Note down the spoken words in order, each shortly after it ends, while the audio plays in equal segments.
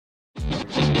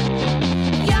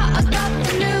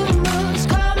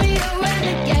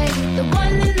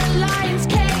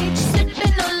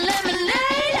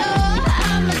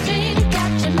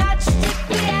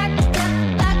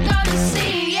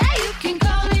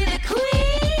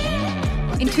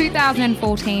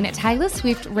2014, Taylor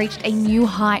Swift reached a new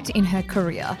height in her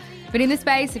career. But in the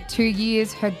space of 2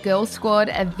 years, her girl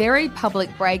squad, a very public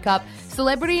breakup,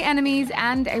 celebrity enemies,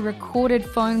 and a recorded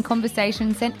phone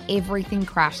conversation sent everything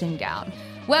crashing down.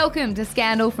 Welcome to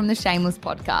Scandal from the Shameless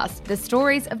podcast, the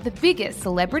stories of the biggest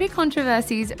celebrity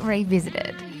controversies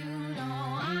revisited.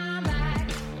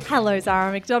 Hello,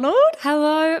 Zara McDonald.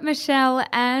 Hello, Michelle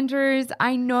Andrews.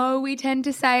 I know we tend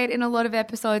to say it in a lot of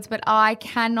episodes, but I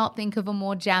cannot think of a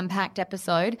more jam-packed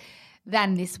episode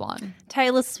than this one.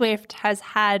 Taylor Swift has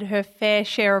had her fair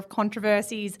share of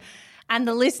controversies, and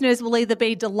the listeners will either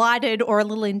be delighted or a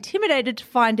little intimidated to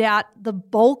find out the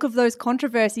bulk of those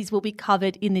controversies will be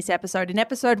covered in this episode. In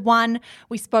episode 1,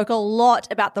 we spoke a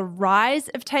lot about the rise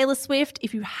of Taylor Swift.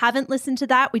 If you haven't listened to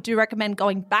that, we do recommend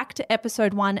going back to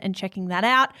episode 1 and checking that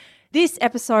out. This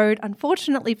episode,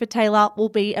 unfortunately for Taylor, will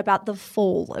be about the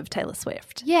fall of Taylor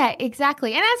Swift. Yeah,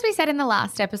 exactly. And as we said in the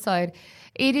last episode,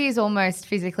 it is almost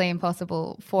physically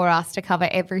impossible for us to cover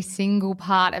every single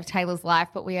part of Taylor's life,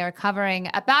 but we are covering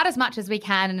about as much as we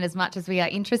can and as much as we are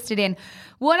interested in.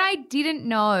 What I didn't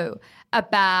know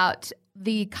about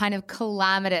the kind of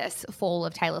calamitous fall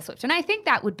of Taylor Swift, and I think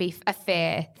that would be a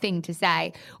fair thing to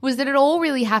say, was that it all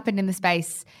really happened in the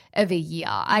space of a year.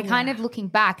 I kind of, looking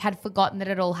back, had forgotten that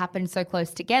it all happened so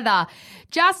close together.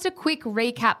 Just a quick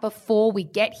recap before we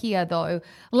get here, though.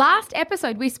 Last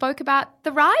episode, we spoke about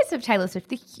the rise of Taylor Swift,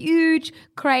 the huge,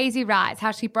 crazy rise,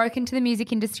 how she broke into the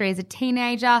music industry as a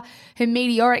teenager, her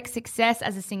meteoric success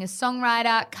as a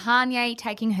singer-songwriter, Kanye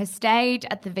taking her stage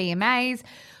at the VMAs.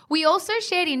 We also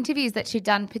shared interviews that she'd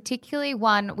done, particularly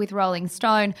one with Rolling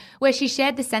Stone, where she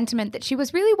shared the sentiment that she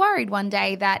was really worried one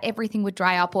day that everything would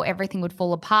dry up or everything would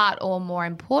fall apart, or more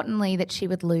importantly, that she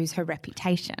would lose her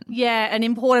reputation. Yeah, an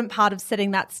important part of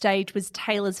setting that stage was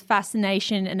Taylor's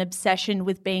fascination and obsession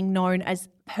with being known as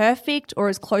perfect or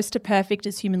as close to perfect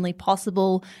as humanly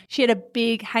possible. She had a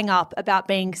big hang up about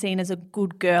being seen as a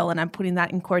good girl, and I'm putting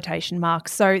that in quotation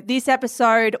marks. So this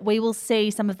episode, we will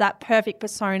see some of that perfect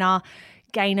persona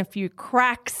gain a few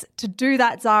cracks. To do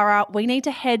that, Zara, we need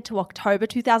to head to October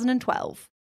 2012.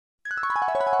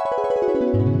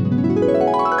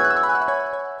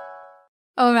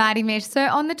 Alrighty, Mish. So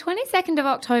on the 22nd of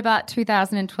October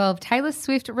 2012, Taylor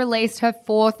Swift released her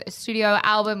fourth studio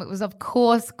album. It was, of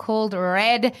course, called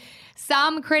Red.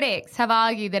 Some critics have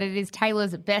argued that it is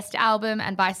Taylor's best album,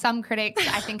 and by some critics,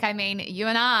 I think I mean you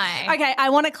and I. Okay,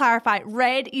 I want to clarify.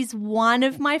 Red is one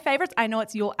of my favorites. I know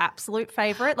it's your absolute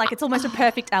favorite. Like, it's almost a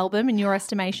perfect album in your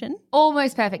estimation.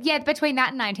 Almost perfect. Yeah, between that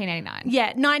and 1989. Yeah,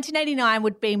 1989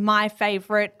 would be my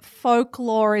favorite.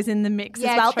 Folklore is in the mix as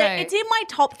well. True. It's in my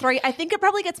top 3. I think it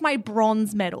probably gets my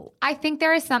bronze medal. I think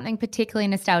there is something particularly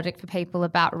nostalgic for people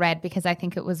about Red, because I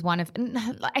think it was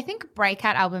I think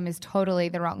breakout album is totally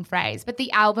the wrong phrase, but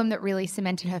the album that really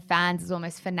cemented her fans is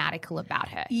almost fanatical about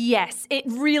her. Yes, it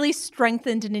really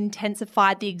strengthened and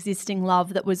intensified the existing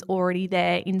love that was already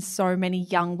there in so many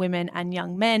young women and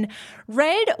young men.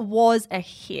 Red was a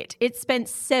hit. It spent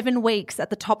 7 weeks at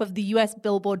the top of the US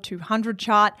Billboard 200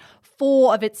 chart,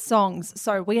 4 of its songs.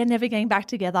 So We Are Never Getting Back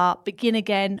Together, Begin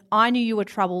Again, I Knew You Were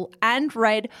Trouble, and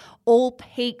Red all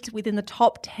peaked within the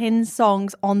top 10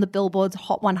 songs on the Billboard's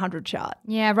Hot 100 chart.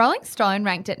 Yeah, Rolling Stone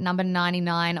ranked it number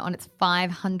 99 on its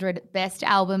 500 best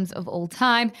albums of all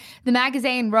time. The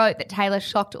magazine wrote that Taylor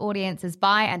shocked audiences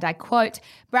by, and I quote,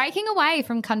 breaking away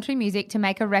from country music to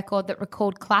make a record that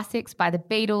recalled classics by the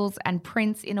Beatles and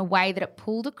Prince in a way that it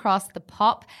pulled across the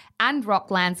pop and rock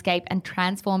landscape and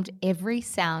transformed every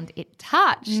sound it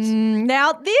touched.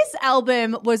 Now, this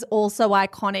album was also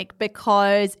iconic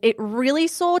because it really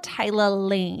saw Taylor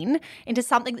lean into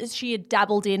something that she had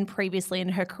dabbled in previously in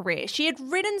her career. She had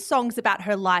written songs about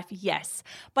her life, yes,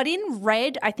 but in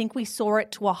Red, I think we saw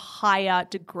it to a higher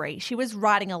degree. She was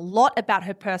writing a lot about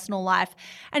her personal life,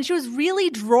 and she was really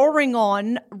drawing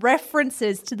on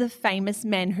references to the famous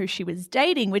men who she was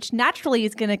dating, which naturally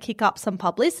is going to kick up some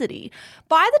publicity.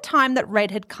 By the time that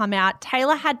Red had come out,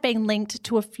 Taylor had been linked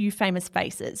to a few famous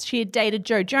faces. She had dated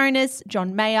Joe Jonas,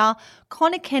 John Mayer,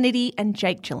 Conor Kennedy, and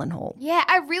Jake Gyllenhaal. Yeah,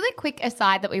 a really quick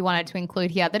aside that we wanted to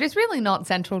include here that is really not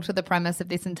central to the premise of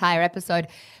this entire episode,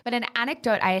 but an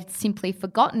anecdote I had simply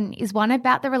forgotten is one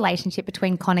about the relationship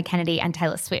between Conor Kennedy and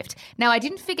Taylor Swift. Now, I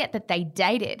didn't forget that they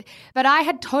dated, but I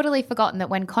had totally forgotten that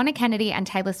when Conor Kennedy and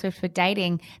Taylor Swift were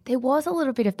dating, there was a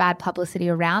little bit of bad publicity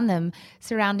around them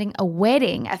surrounding a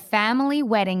wedding, a family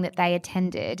wedding that they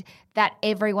attended that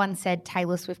everyone said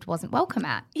Taylor Swift wasn't welcome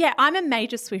at. Yeah, I'm a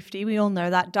major Swiftie. We all know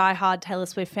that, diehard Taylor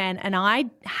Swift fan. and I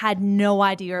had no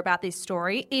idea about this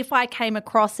story. If I came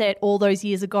across it all those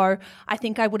years ago, I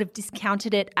think I would have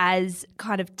discounted it as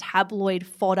kind of tabloid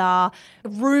fodder,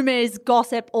 rumors,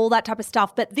 gossip, all that type of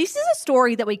stuff. But this is a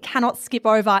story that we cannot skip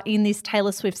over in this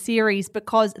Taylor Swift series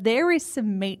because there is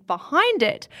some meat behind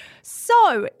it.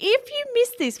 So if you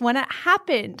missed this when it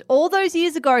happened, all those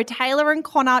years ago, Taylor and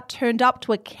Connor turned up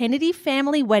to a Kennedy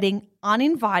family wedding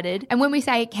uninvited. And when we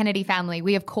say Kennedy family,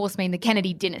 we of course mean the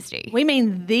Kennedy dynasty. We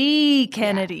mean the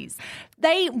Kennedys. Yeah.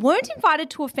 They weren't invited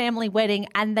to a family wedding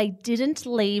and they didn't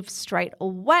leave straight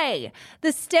away.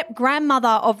 The step-grandmother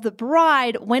of the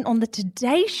bride went on the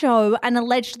Today Show and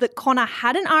alleged that Connor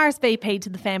hadn't RSVP'd to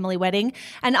the family wedding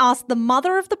and asked the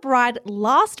mother of the bride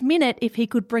last minute if he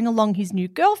could bring along his new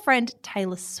girlfriend,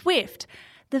 Taylor Swift.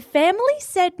 The family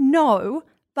said no,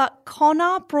 but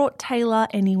Connor brought Taylor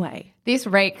anyway. This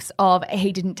reeks of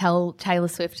he didn't tell Taylor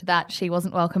Swift that she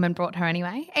wasn't welcome and brought her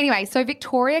anyway. Anyway, so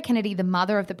Victoria Kennedy, the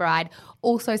mother of the bride,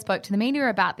 also spoke to the media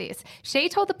about this. She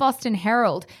told the Boston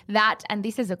Herald that, and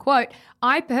this is a quote,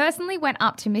 "I personally went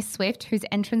up to Miss Swift, whose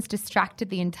entrance distracted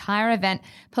the entire event,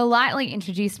 politely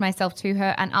introduced myself to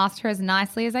her and asked her as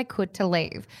nicely as I could to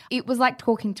leave. It was like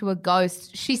talking to a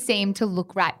ghost. She seemed to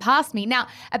look right past me." Now,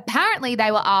 apparently they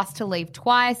were asked to leave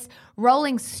twice.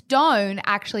 Rolling Stone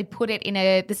actually put it in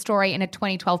the story in a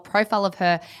 2012 profile of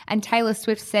her, and Taylor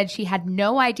Swift said she had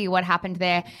no idea what happened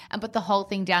there and put the whole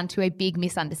thing down to a big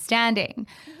misunderstanding.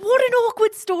 What an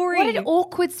awkward story. What an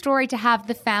awkward story to have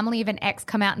the family of an ex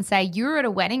come out and say, you were at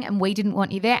a wedding and we didn't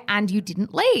want you there and you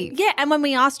didn't leave. Yeah, and when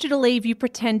we asked you to leave, you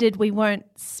pretended we weren't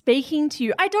speaking to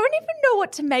you. I don't even know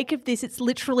what to make of this. It's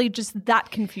literally just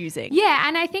that confusing. Yeah,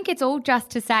 and I think it's all just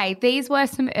to say these were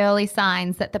some early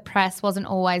signs that the press wasn't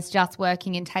always just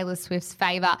working in Taylor Swift's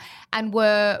favour and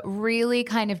were really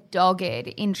kind of dogged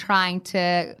in trying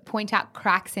to point out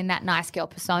cracks in that nice girl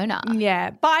persona. Yeah.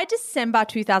 By December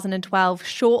 2012,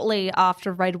 shortly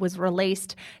after Red was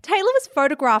released, Taylor was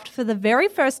photographed for the very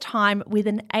first time with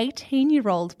an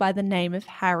 18-year-old by the name of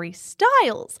Harry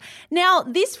Styles. Now,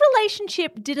 this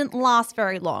relationship didn't last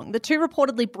very long. The two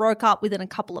reportedly broke up within a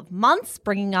couple of months,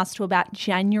 bringing us to about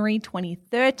January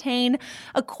 2013.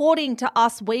 According to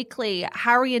Us Weekly,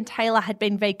 Harry and Taylor had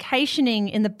been vacationing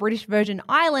in the British Virgin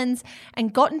Islands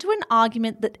and got into an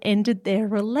argument that ended their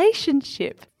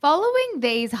relationship. Following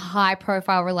these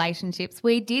high-profile relationships,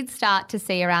 we did start to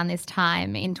see around this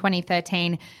time in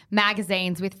 2013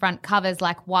 magazines with front covers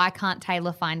like Why Can't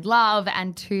Taylor Find Love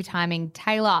and Two-Timing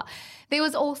Taylor. There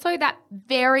was also that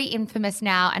very infamous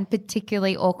now and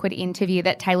particularly awkward interview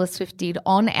that Taylor Swift did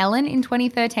on Ellen in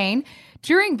 2013,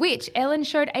 during which Ellen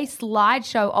showed a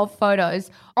slideshow of photos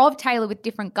of Taylor with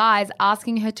different guys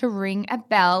asking her to ring a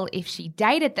bell if she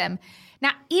dated them.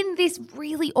 Now, in this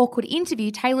really awkward interview,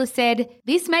 Taylor said,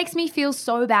 "This makes me feel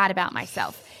so bad about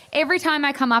myself. Every time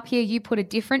I come up here, you put a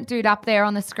different dude up there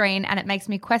on the screen and it makes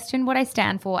me question what I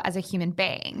stand for as a human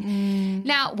being."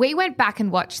 Now, we went back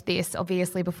and watched this,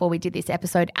 obviously, before we did this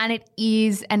episode, and it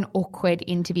is an awkward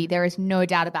interview. There is no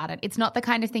doubt about it. It's not the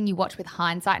kind of thing you watch with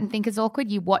hindsight and think is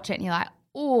awkward. You watch it and you're like,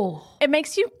 oh. It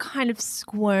makes you kind of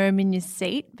squirm in your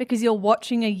seat because you're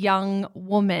watching a young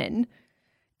woman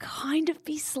kind of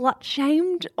be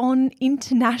slut-shamed on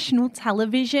international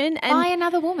television. And by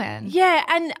another woman. Yeah,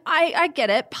 and I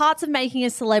get it. Parts of making a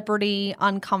celebrity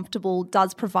uncomfortable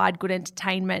does provide good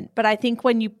entertainment. But I think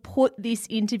when you put this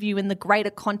interview in the greater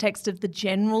context of the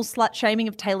general slut-shaming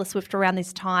of Taylor Swift around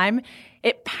this time,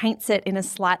 it paints it in a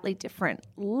slightly different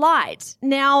light.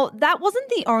 Now, that wasn't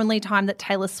the only time that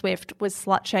Taylor Swift was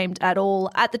slut-shamed at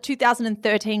all. At the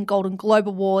 2013 Golden Globe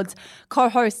Awards,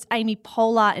 co-hosts Amy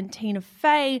Poehler and Tina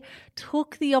Fey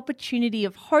took the opportunity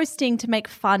of hosting to make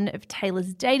fun of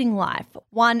Taylor's dating life.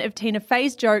 One of Tina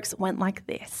Fey's jokes went like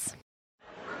this.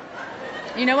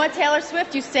 You know what, Taylor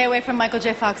Swift? You stay away from Michael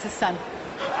J. Fox's son.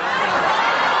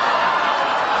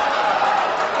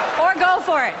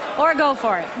 Or go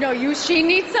for it. No, she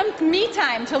needs some me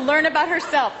time to learn about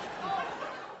herself.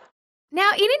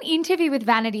 Now, in an interview with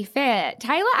Vanity Fair,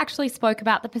 Taylor actually spoke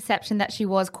about the perception that she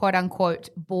was, quote unquote,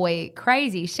 boy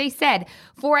crazy. She said,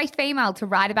 "For a female to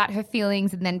write about her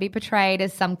feelings and then be portrayed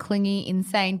as some clingy,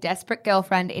 insane, desperate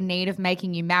girlfriend in need of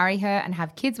making you marry her and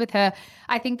have kids with her,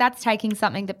 I think that's taking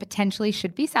something that potentially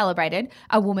should be celebrated,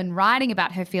 a woman writing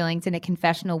about her feelings in a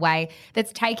confessional way,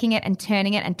 that's taking it and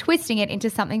turning it and twisting it into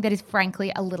something that is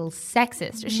frankly a little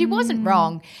sexist." She wasn't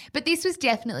wrong, but this was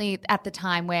definitely at the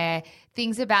time where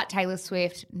things about Taylor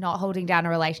Swift not holding down a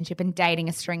relationship and dating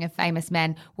a string of famous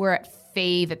men were at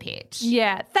fever pitch.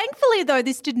 Yeah. Thankfully, though,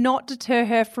 this did not deter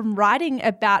her from writing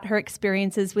about her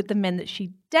experiences with the men that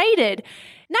she dated.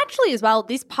 Naturally, as well,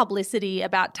 this publicity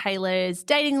about Taylor's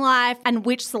dating life and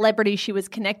which celebrity she was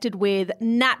connected with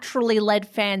naturally led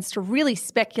fans to really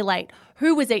speculate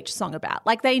who was each song about.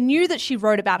 Like, they knew that she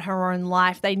wrote about her own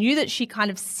life. They knew that she kind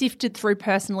of sifted through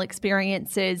personal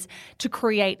experiences to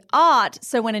create art.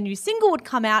 So when a new single would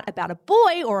come out about a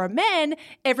boy or a man,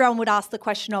 everyone would ask the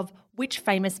question of, which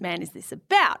famous man is this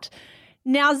about?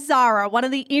 Now, Zara, one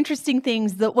of the interesting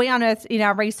things that we unearthed in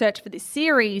our research for this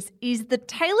series is the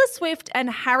Taylor Swift and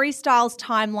Harry Styles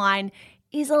timeline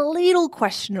is a little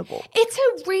questionable. It's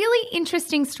a really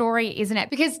interesting story, isn't it?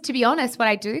 Because to be honest, what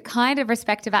I do kind of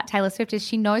respect about Taylor Swift is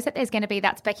she knows that there's going to be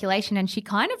that speculation and she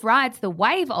kind of rides the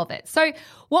wave of it. So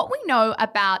what we know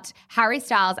about Harry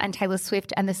Styles and Taylor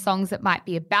Swift and the songs that might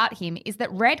be about him is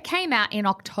that Red came out in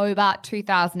October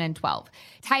 2012.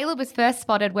 Taylor was first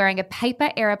spotted wearing a paper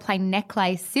aeroplane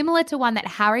necklace similar to one that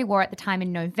Harry wore at the time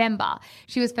in November.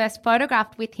 She was first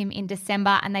photographed with him in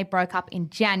December and they broke up in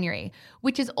January,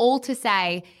 which is all to say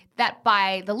that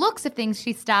by the looks of things,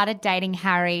 she started dating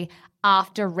Harry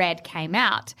after Red came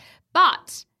out.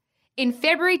 But in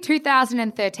February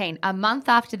 2013, a month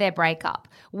after their breakup,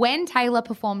 when Taylor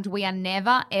performed We Are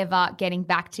Never Ever Getting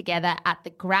Back Together at the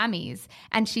Grammys,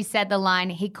 and she said the line,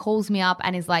 he calls me up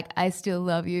and is like, I still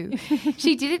love you.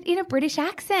 She did it in a British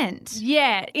accent.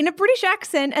 Yeah, in a British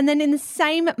accent. And then in the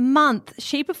same month,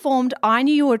 she performed I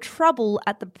Knew You Were Trouble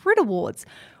at the Brit Awards.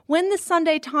 When the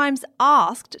Sunday Times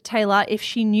asked Taylor if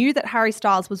she knew that Harry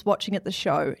Styles was watching at the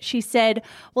show, she said,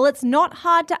 well, it's not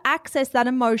hard to access that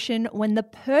emotion when the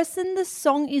person the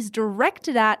song is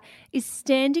directed at is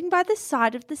standing by the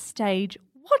side of the stage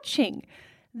watching.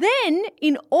 Then,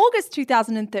 in August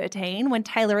 2013, when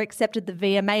Taylor accepted the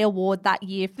VMA award that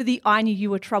year for the I Knew You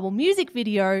Were Trouble music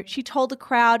video, she told the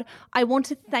crowd, I want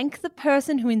to thank the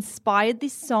person who inspired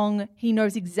this song. He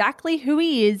knows exactly who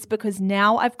he is because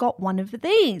now I've got one of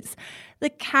these. The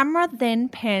camera then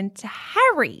panned to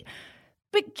Harry.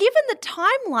 But given the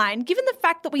timeline, given the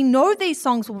fact that we know these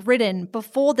songs were written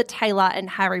before the Taylor and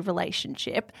Harry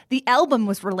relationship, the album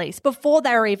was released before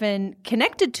they were even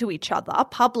connected to each other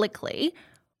publicly,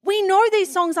 we know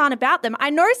these songs aren't about them. I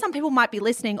know some people might be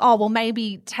listening, oh, well,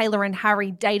 maybe Taylor and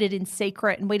Harry dated in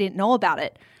secret and we didn't know about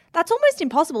it. That's almost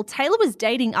impossible. Taylor was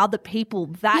dating other people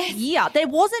that year. There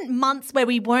wasn't months where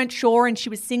we weren't sure and she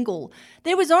was single.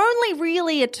 There was only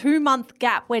really a 2-month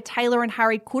gap where Taylor and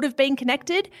Harry could have been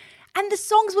connected. And the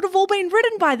songs would have all been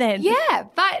written by then. Yeah,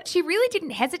 but she really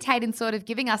didn't hesitate in sort of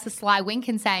giving us a sly wink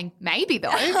and saying, maybe though.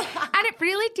 And it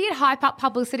really did hype up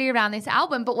publicity around this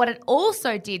album. But what it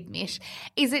also did, Mish,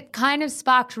 is it kind of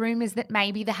sparked rumours that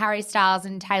maybe the Harry Styles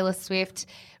and Taylor Swift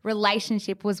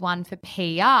relationship was one for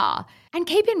PR. And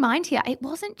keep in mind here, it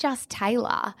wasn't just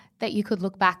Taylor that you could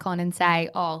look back on and say,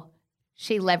 oh,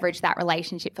 she leveraged that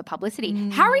relationship for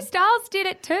publicity. Harry Styles did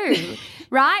it too,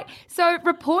 right? So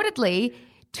reportedly,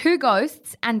 Two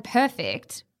Ghosts and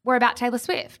Perfect were about Taylor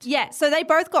Swift. Yeah, so they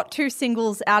both got 2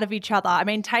 singles out of each other. I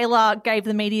mean, Taylor gave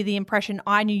the media the impression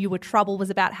I Knew You Were Trouble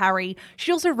was about Harry.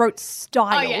 She also wrote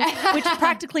Style, which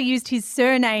practically used his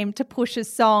surname to push a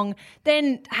song.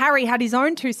 Then Harry had his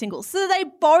own 2 singles. So they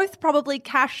both probably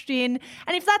cashed in.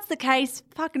 And if that's the case,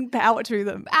 fucking power to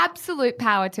them. Absolute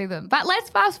power to them. But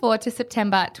let's fast forward to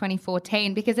September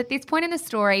 2014 because at this point in the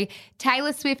story,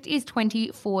 Taylor Swift is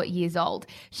 24 years old.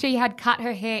 She had cut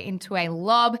her hair into a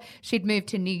lob. She'd moved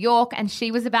to New York and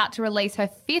she was about to release her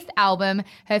 5th album,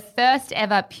 her first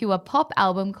ever pure pop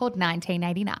album called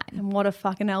 1989. And what a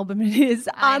fucking album it is.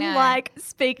 Unlike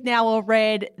Speak Now or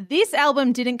Red, this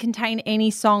album didn't contain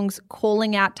any songs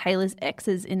calling out Taylor's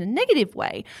exes in a negative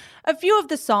way. A few of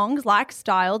the songs, like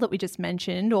Style that we just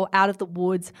mentioned or Out of the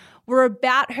Woods, were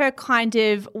about her kind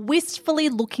of wistfully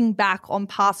looking back on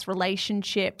past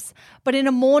relationships, but in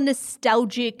a more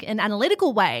nostalgic and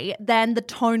analytical way than the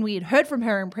tone we had heard from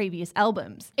her in previous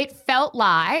albums. It felt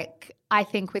like, I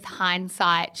think with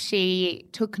hindsight, she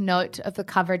took note of the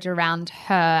coverage around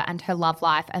her and her love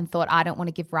life and thought, I don't want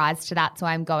to give rise to that, so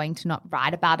I'm going to not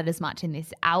write about it as much in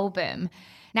this album.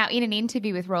 Now, in an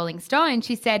interview with Rolling Stone,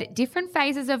 she said, different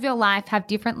phases of your life have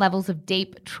different levels of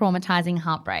deep, traumatizing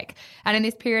heartbreak. And in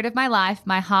this period of my life,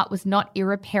 my heart was not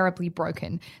irreparably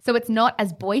broken. So it's not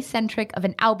as boy-centric of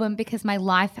an album because my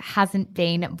life hasn't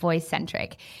been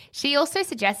boy-centric. She also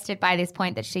suggested by this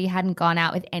point that she hadn't gone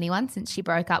out with anyone since she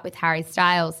broke up with Harry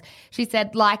Styles. She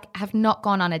said, have not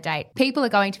gone on a date. People are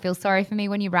going to feel sorry for me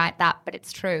when you write that, but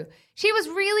it's true. She was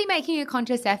really making a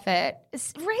conscious effort,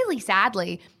 really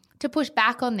sadly, to push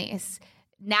back on this,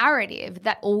 narrative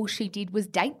that all she did was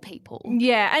date people.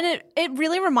 Yeah, and it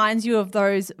really reminds you of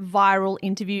those viral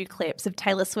interview clips of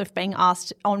Taylor Swift being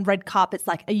asked on red carpets,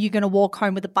 like, are you going to walk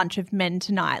home with a bunch of men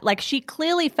tonight? Like, she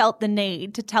clearly felt the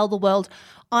need to tell the world,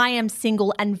 I am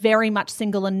single and very much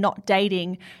single and not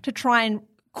dating, to try and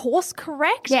course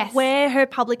correct where her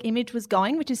public image was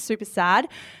going, which is super sad.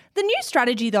 The new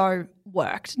strategy, though,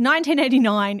 worked.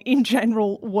 1989 in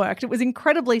general worked. It was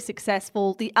incredibly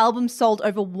successful. The album sold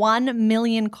over 1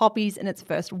 million copies in its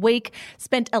first week,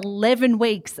 spent 11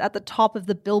 weeks at the top of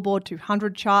the Billboard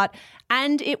 200 chart,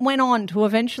 and it went on to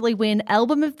eventually win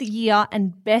Album of the Year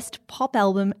and Best Pop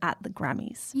Album at the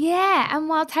Grammys. Yeah, and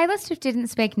while Taylor Swift didn't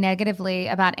speak negatively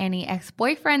about any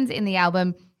ex-boyfriends in the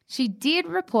album, she did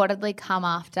reportedly come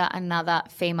after another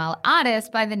female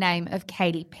artist by the name of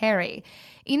Katy Perry.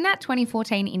 In that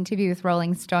 2014 interview with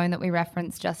Rolling Stone that we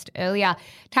referenced just earlier,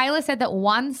 Taylor said that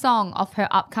one song off her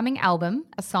upcoming album,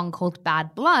 a song called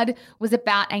Bad Blood, was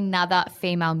about another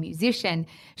female musician.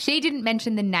 She didn't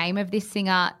mention the name of this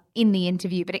singer in the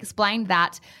interview, but explained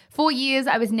that for years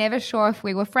I was never sure if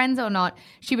we were friends or not.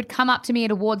 She would come up to me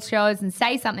at awards shows and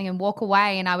say something and walk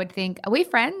away, and I would think, are we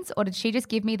friends, or did she just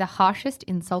give me the harshest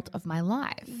insult of my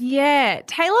life? Yeah.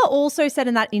 Taylor also said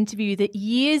in that interview that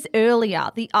years earlier,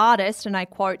 the artist, and I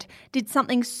quote, did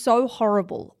something so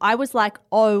horrible. I was like,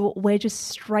 oh, we're just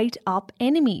straight up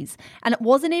enemies. And it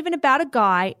wasn't even about a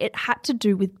guy. It had to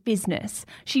do with business.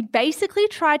 She basically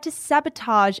tried to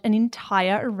sabotage an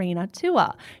entire arena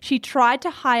tour. She tried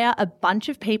to hire a bunch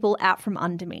of people out from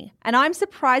under me. And I'm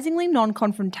surprisingly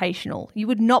non-confrontational. You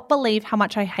would not believe how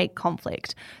much I hate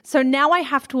conflict. So now I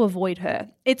have to avoid her.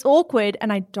 It's awkward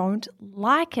and I don't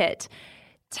like it.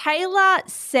 Taylor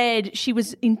said she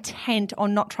was intent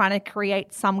on not trying to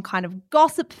create some kind of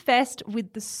gossip fest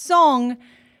with the song,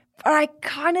 but I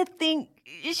kind of think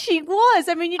she was.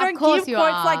 I mean, you don't give quotes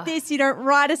like this. You don't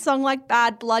write a song like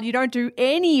Bad Blood. You don't do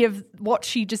any of what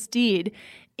she just did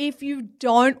if you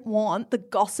don't want the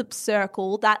gossip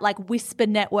circle, that like whisper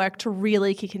network, to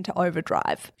really kick into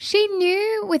overdrive. She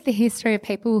knew, with the history of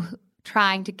people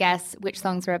trying to guess which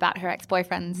songs were about her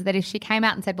ex-boyfriends, that if she came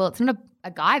out and said, well, it's not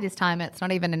a guy this time, it's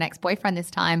not even an ex-boyfriend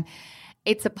this time,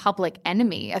 it's a public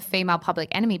enemy, a female public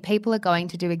enemy, people are going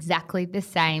to do exactly the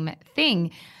same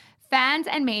thing. Fans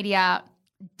and media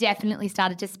definitely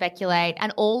started to speculate,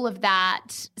 and all of that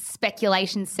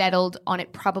speculation settled on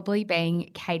it probably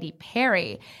being Katy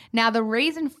Perry. Now, the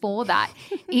reason for that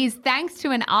is thanks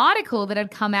to an article that had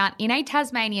come out in a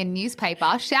Tasmanian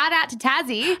newspaper. Shout out to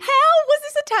Tassie. How was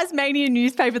this a Tasmanian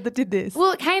newspaper that did this?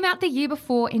 Well, it came out the year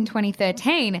before in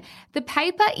 2013. The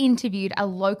paper interviewed a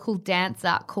local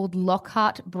dancer called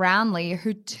Lockhart Brownlee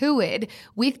who toured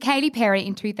with Katy Perry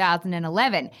in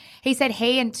 2011. He said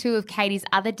he and two of Katy's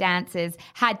other dancers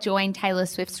had joined Taylor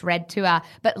Swift's Red Tour,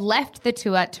 but left the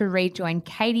tour to rejoin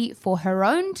Katy for her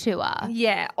own tour.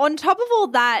 Yeah. On top of all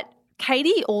that,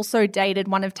 Katy also dated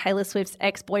one of Taylor Swift's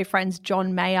ex-boyfriends,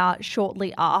 John Mayer,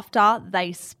 shortly after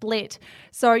they split.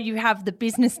 So you have the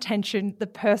business tension, the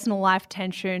personal life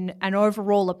tension, and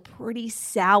overall a pretty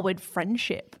soured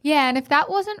friendship. Yeah, and if that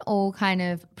wasn't all kind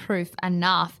of proof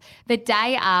enough, the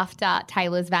day after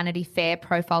Taylor's Vanity Fair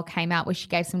profile came out, where she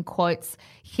gave some quotes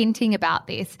hinting about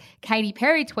this, Katy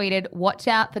Perry tweeted, "Watch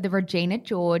out for the Regina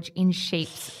George in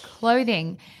sheep's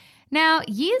clothing." Now,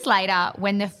 years later,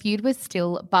 when the feud was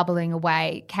still bubbling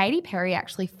away, Katy Perry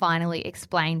actually finally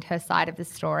explained her side of the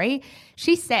story.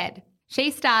 She said, she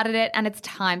started it and it's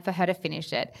time for her to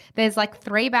finish it. There's like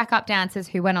 3 backup dancers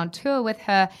who went on tour with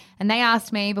her, and they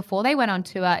asked me before they went on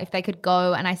tour if they could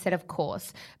go, and I said of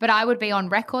course. But I would be on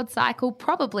record cycle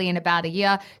probably in about a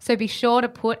year, so be sure to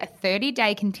put a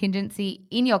 30-day contingency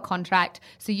in your contract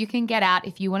so you can get out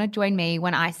if you want to join me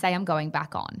when I say I'm going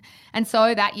back on. And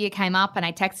so that year came up and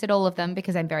I texted all of them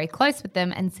because I'm very close with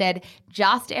them and said,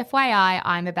 just FYI,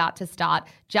 I'm about to start.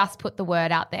 Just put the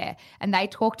word out there. And they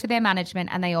talked to their management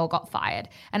and they all got fired.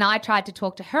 And I tried to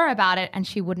talk to her about it and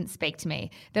she wouldn't speak to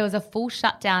me. There was a full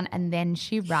shutdown, and then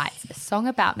she writes a song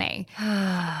about me.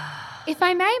 If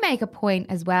I may make a point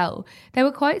as well, there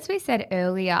were quotes we said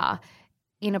earlier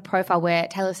in a profile where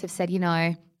Taylor Swift said, you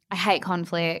know, I hate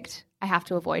conflict. I have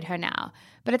to avoid her now.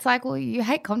 But it's like, well, you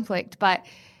hate conflict, but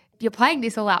you're playing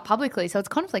this all out publicly, so it's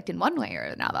conflict in one way or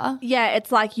another. Yeah,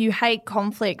 it's like you hate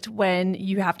conflict when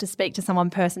you have to speak to someone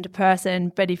person to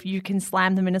person, but if you can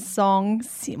slam them in a song,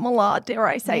 similar, dare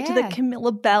I say, to the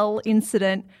Camilla Bell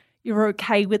incident, you're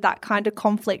okay with that kind of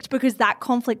conflict because that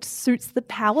conflict suits the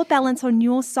power balance on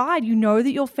your side. You know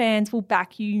that your fans will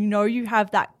back you. You know you have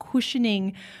that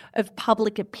cushioning of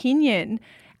public opinion.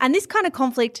 And this kind of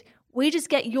conflict, we just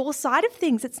get your side of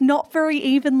things. It's not very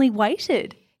evenly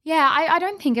weighted. Yeah, I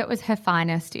don't think it was her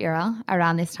finest era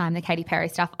around this time, the Katy Perry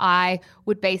stuff. I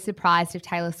would be surprised if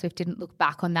Taylor Swift didn't look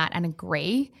back on that and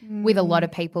agree with a lot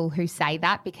of people who say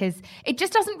that, because it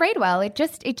just doesn't read well. It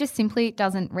just simply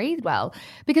doesn't read well.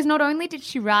 Because not only did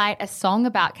she write a song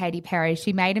about Katy Perry,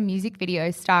 she made a music video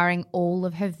starring all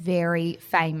of her very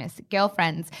famous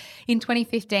girlfriends. In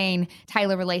 2015,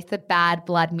 Taylor released the Bad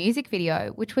Blood music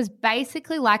video, which was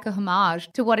basically like a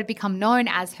homage to what had become known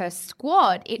as her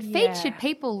squad. It featured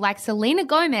people like Selena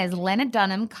Gomez, Lena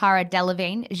Dunham, Cara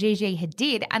Delevingne, Gigi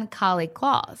Hadid, and Karlie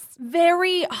Kloss.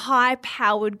 Very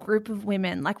high-powered group of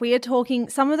women. Like, we are talking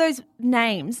some of those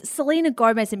names, Selena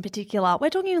Gomez in particular, we're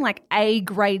talking like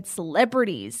A-grade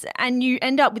celebrities. And you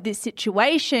end up with this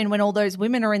situation when all those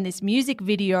women are in this music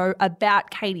video about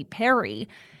Katy Perry.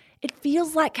 It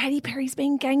feels like Katy Perry's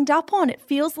being ganged up on. It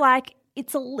feels like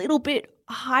it's a little bit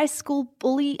high school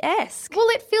bully-esque. Well,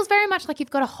 it feels very much like you've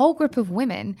got a whole group of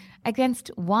women against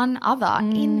one other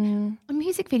in a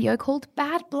music video called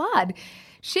Bad Blood.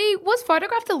 She was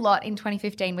photographed a lot in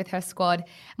 2015 with her squad.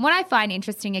 And what I find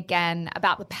interesting again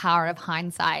about the power of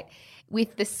hindsight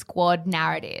with the squad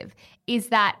narrative is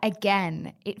that,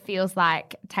 again, it feels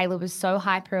like Taylor was so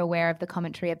hyper aware of the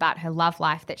commentary about her love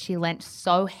life that she lent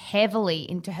so heavily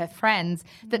into her friends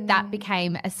that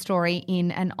became a story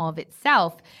in and of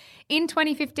itself. In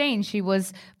 2015, she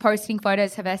was posting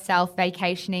photos of herself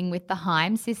vacationing with the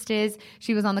Haim sisters.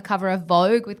 She was on the cover of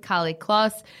Vogue with Karlie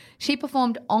Kloss. She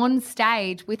performed on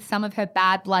stage with some of her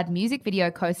Bad Blood music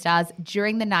video co-stars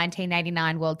during the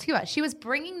 1989 World Tour. She was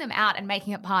bringing them out and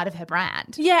making it part of her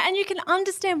brand. Yeah, and you can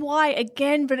understand why,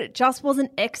 again, but it just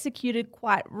wasn't executed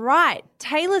quite right.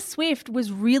 Taylor Swift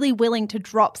was really willing to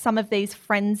drop some of these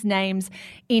friends' names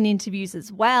in interviews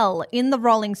as well. In the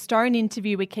Rolling Stone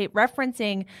interview we keep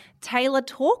referencing, Taylor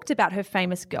talked about her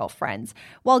famous girlfriends.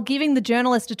 While giving the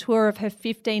journalist a tour of her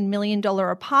 $15 million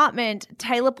apartment,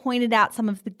 Taylor pointed out some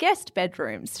of the guest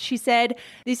bedrooms. She said,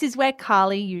 "This is where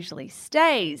Karlie usually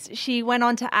stays." She went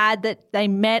on to add that they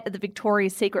met at the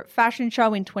Victoria's Secret fashion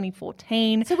show in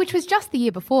 2014. So which was just the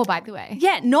year before, by the way.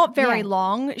 Yeah, not very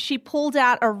long. She pulled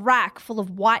out a rack full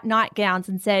of white nightgowns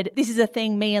and said, "This is a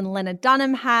thing me and Lena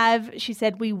Dunham have." She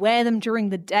said, "We wear them during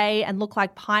the day and look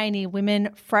like pioneer women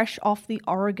fresh off the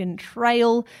Oregon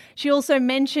Trail." She also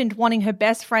mentioned wanting her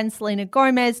best friend Selena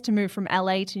Gomez to move from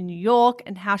LA to New York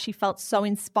and how she felt so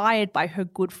inspired by her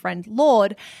good friend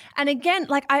Lorde. And again,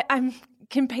 like I'm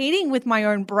competing with my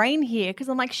own brain here because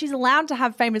I'm like, she's allowed to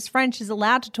have famous friends. She's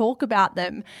allowed to talk about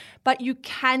them. But you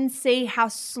can see how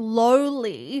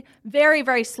slowly, very,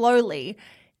 very slowly,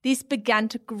 this began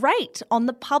to grate on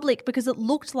the public because it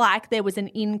looked like there was an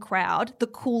in crowd, the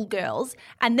cool girls,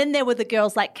 and then there were the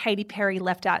girls like Katy Perry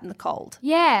left out in the cold.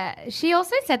 Yeah. She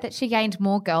also said that she gained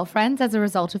more girlfriends as a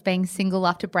result of being single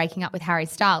after breaking up with Harry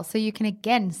Styles. So you can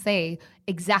again see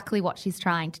exactly what she's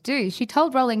trying to do. She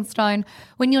told Rolling Stone,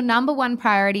 "When your number one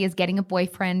priority is getting a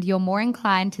boyfriend, you're more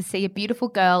inclined to see a beautiful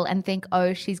girl and think,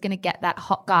 oh, she's going to get that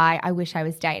hot guy I wish I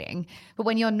was dating. But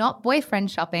when you're not boyfriend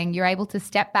shopping, you're able to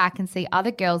step back and see other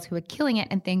girls who are killing it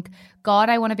and think, God,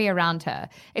 I want to be around her.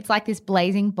 It's like this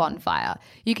blazing bonfire.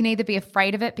 You can either be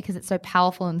afraid of it because it's so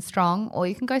powerful and strong, or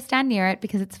you can go stand near it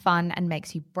because it's fun and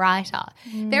makes you brighter."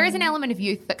 There is an element of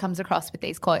youth that comes across with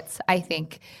these quotes, I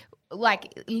think,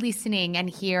 like listening and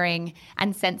hearing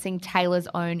and sensing Taylor's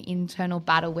own internal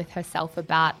battle with herself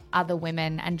about other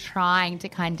women and trying to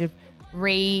kind of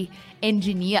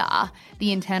re-engineer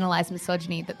the internalized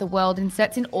misogyny that the world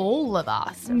inserts in all of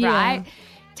us, right?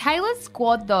 Taylor's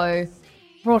squad, though,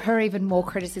 brought her even more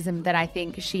criticism than I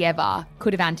think she ever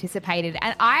could have anticipated.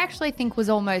 And I actually think was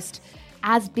almost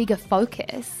as big a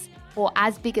focus or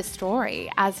as big a story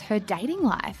as her dating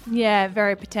life. Yeah,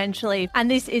 very potentially.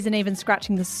 And this isn't even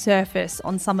scratching the surface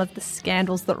on some of the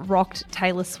scandals that rocked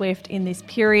Taylor Swift in this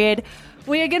period.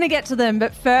 We are going to get to them,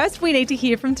 but first we need to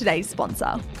hear from today's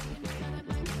sponsor.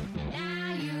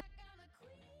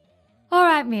 All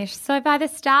right, Mish. So by the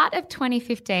start of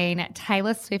 2015,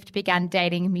 Taylor Swift began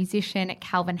dating musician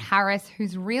Calvin Harris,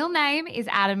 whose real name is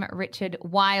Adam Richard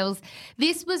Wiles.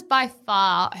 This was by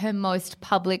far her most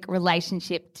public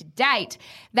relationship to date.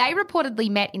 They reportedly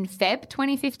met in Feb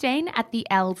 2015 at the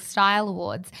Elle Style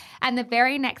Awards, and the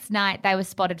very next night they were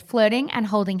spotted flirting and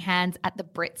holding hands at the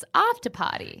Brits after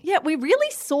party. Yeah, we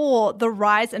really saw the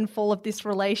rise and fall of this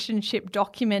relationship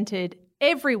documented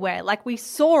everywhere. Like, we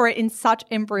saw it in such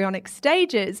embryonic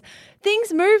stages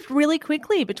Things moved really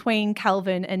quickly between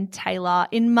Calvin and Taylor.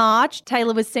 In March,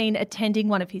 Taylor was seen attending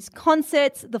one of his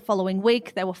concerts. The following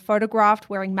week, they were photographed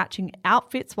wearing matching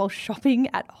outfits while shopping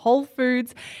at Whole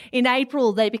Foods. In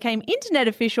April, they became internet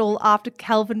official after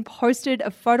Calvin posted a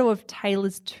photo of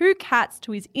Taylor's 2 cats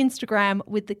to his Instagram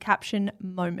with the caption,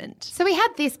 "Moment." So we had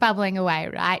this bubbling away,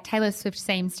 right? Taylor Swift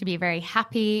seems to be very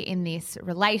happy in this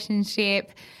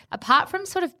relationship. Apart from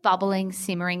sort of bubbling,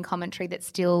 simmering commentary that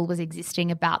still was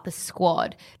existing about the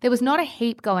squad, there was not a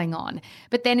heap going on.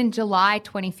 But then in July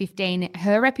 2015,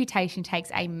 her reputation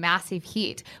takes a massive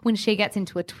hit when she gets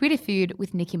into a Twitter feud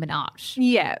with Nicki Minaj.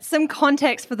 Yeah, some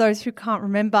context for those who can't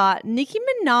remember. Nicki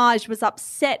Minaj was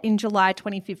upset in July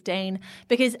 2015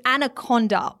 because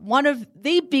Anaconda, one of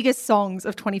the biggest songs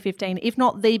of 2015, if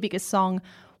not the biggest song,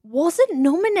 wasn't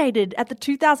nominated at the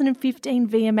 2015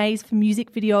 VMAs for Music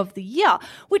Video of the Year,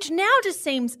 which now just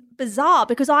seems bizarre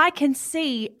because I can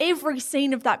see every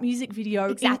scene of that music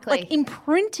video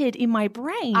imprinted in my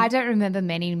brain. I don't remember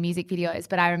many music videos,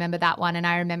 but I remember that one, and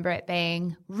I remember it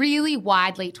being really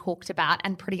widely talked about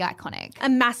and pretty iconic. A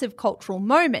massive cultural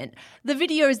moment. The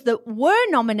videos that were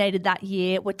nominated that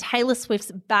year were Taylor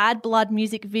Swift's Bad Blood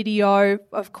music video,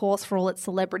 of course, for all its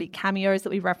celebrity cameos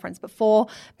that we referenced before,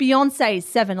 Beyonce's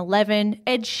 7-Eleven,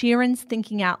 Ed Sheeran's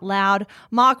Thinking Out Loud,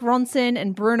 Mark Ronson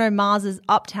and Bruno Mars's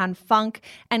Uptown Funk,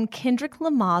 and Kendrick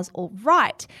Lamar's All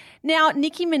Right. Now,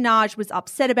 Nicki Minaj was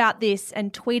upset about this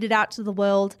and tweeted out to the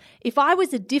world, "If I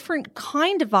was a different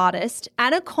kind of artist,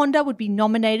 Anaconda would be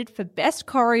nominated for Best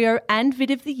Choreo and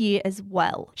Vid of the Year as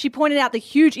well." She pointed out the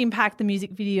huge impact the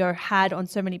music video had on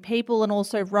so many people and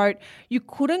also wrote, "You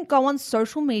couldn't go on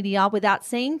social media without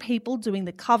seeing people doing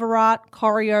the cover art,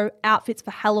 choreo, outfits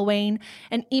for Halloween,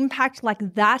 an impact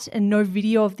like that and no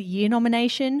Video of the Year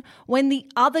nomination. When the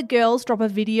other girls drop a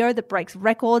video that breaks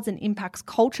records and impacts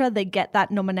culture, they get that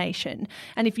nomination.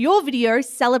 And if your video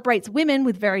celebrates women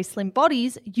with very slim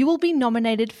bodies, you will be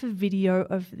nominated for Video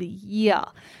of the Year."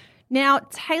 Now,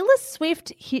 Taylor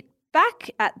Swift hit back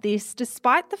at this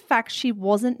despite the fact she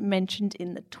wasn't mentioned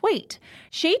in the tweet.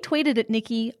 She tweeted at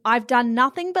Nicki, "I've done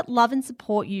nothing but love and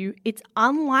support you. It's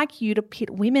unlike you to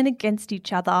pit women against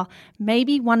each other.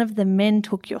 Maybe one of the men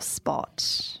took your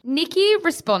spot." Nicki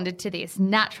responded to this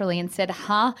naturally and said,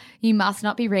 "You must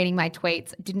not be reading my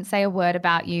tweets. Didn't say a word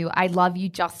about you. I love you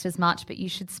just as much, but you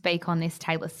should speak on this,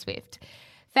 Taylor Swift."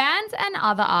 Fans and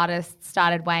other artists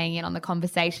started weighing in on the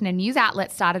conversation and news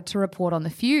outlets started to report on the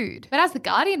feud. But as The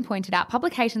Guardian pointed out,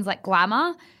 publications like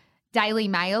Glamour, Daily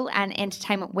Mail and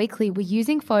Entertainment Weekly were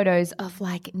using photos of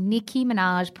Nicki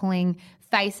Minaj pulling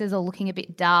faces or looking a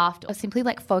bit daft or simply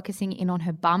focusing in on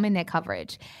her bum in their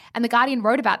coverage. And The Guardian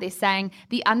wrote about this saying,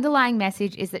 "The underlying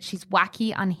message is that she's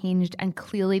wacky, unhinged and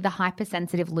clearly the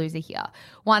hypersensitive loser here.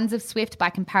 Ones of Swift by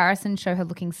comparison show her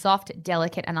looking soft,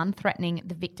 delicate and unthreatening,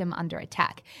 the victim under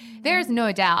attack." There is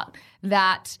no doubt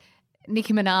that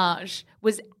Nicki Minaj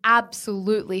was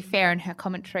absolutely fair in her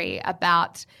commentary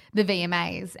about the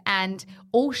VMAs, and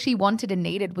all she wanted and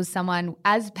needed was someone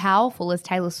as powerful as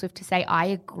Taylor Swift to say, "I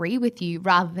agree with you,"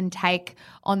 rather than take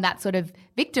on that sort of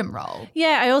victim role.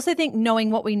 Yeah, I also think knowing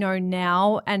what we know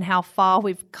now and how far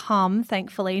we've come,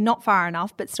 thankfully, not far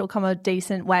enough, but still come a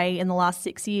decent way in the last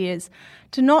 6 years,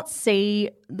 to not see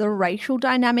the racial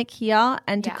dynamic here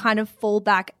and to kind of fall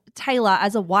back, Taylor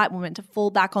as a white woman, to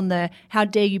fall back on the how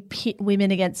dare you pit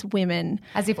women against women.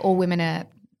 As if all women are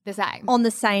the same. On the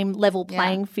same level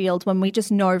playing field, when we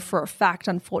just know for a fact,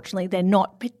 unfortunately, they're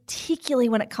not, particularly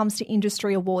when it comes to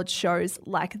industry awards shows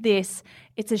like this.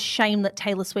 It's a shame that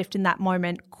Taylor Swift in that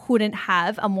moment couldn't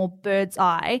have a more bird's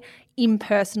eye,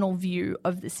 impersonal view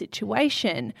of the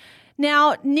situation.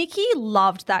 Now, Nicki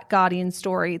loved that Guardian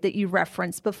story that you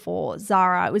referenced before,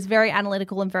 Zara. It was very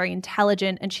analytical and very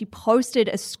intelligent, and she posted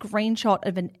a screenshot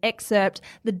of an excerpt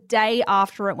the day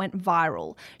after it went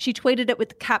viral. She tweeted it with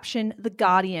the caption, "The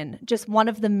Guardian," just one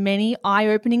of the many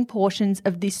eye-opening portions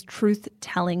of this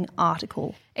truth-telling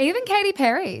article. Even Katy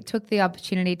Perry took the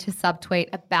opportunity to subtweet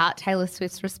about Taylor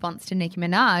Swift's response to Nicki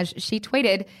Minaj. She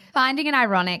tweeted, "Finding it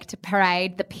ironic to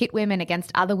parade the pit women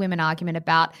against other women argument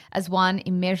about as one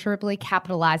immeasurably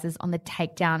capitalizes on the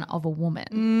takedown of a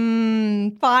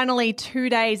woman." Finally, 2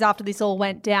 days after this all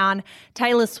went down,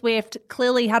 Taylor Swift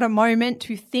clearly had a moment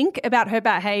to think about her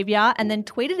behaviour and then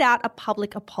tweeted out a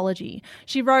public apology.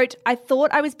 She wrote, "I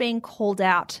thought I was being called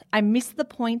out. I missed the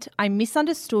point. I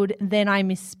misunderstood. Then I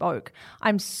misspoke.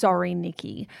 I'm sorry,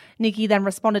 Nikki. Nikki then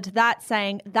responded to that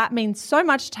saying, that means so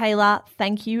much, Taylor.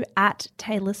 Thank you at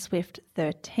Taylor Swift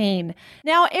 13.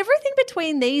 Now, everything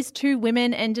between these two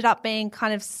women ended up being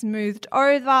kind of smoothed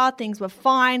over. Things were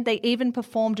fine. They even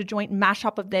performed a joint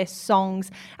mashup of their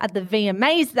songs at the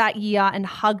VMAs that year and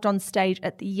hugged on stage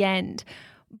at the end.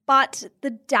 But the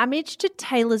damage to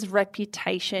Taylor's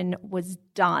reputation was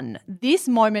done. This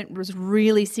moment was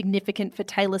really significant for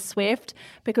Taylor Swift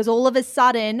because all of a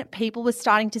sudden people were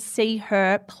starting to see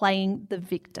her playing the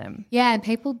victim. Yeah, and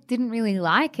people didn't really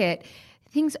like it.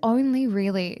 Things only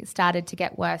really started to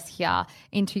get worse here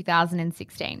in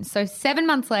 2016. So 7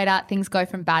 months later, things go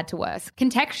from bad to worse.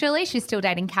 Contextually, she's still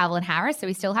dating Calvin Harris, so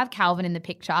we still have Calvin in the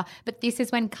picture. But this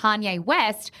is when Kanye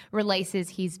West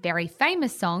releases his very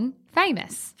famous song,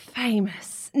 Famous.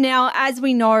 Famous. Now, as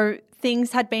we know,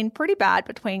 things had been pretty bad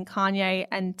between Kanye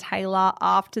and Taylor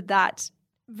after that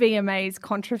VMA's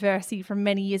controversy from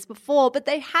many years before, but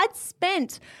they had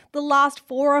spent the last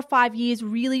 4 or 5 years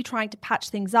really trying to patch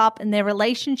things up, and their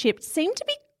relationship seemed to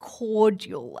be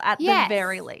cordial at the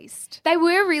very least. They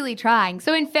were really trying.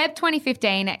 So in Feb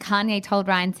 2015, Kanye told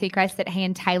Ryan Seacrest that he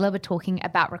and Taylor were talking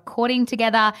about recording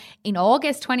together. In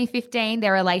August 2015,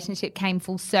 their relationship came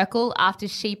full circle after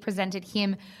she presented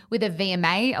him with a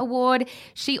VMA award.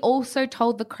 She also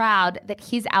told the crowd that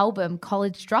his album,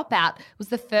 College Dropout, was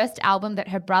the first album that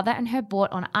her brother and her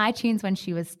bought on iTunes when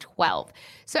she was 12.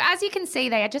 So as you can see,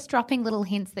 they are just dropping little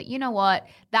hints that, you know what,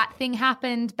 that thing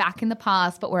happened back in the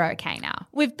past, but we're okay now.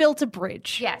 We've built a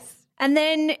bridge. Yes. And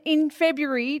then in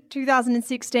February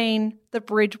 2016, the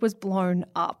bridge was blown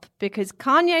up because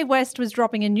Kanye West was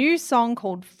dropping a new song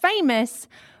called Famous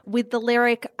with the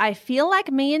lyric, I feel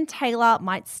like me and Taylor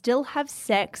might still have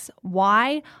sex.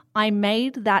 Why? I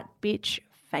made that bitch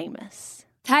famous.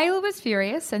 Taylor was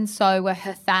furious, and so were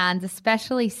her fans,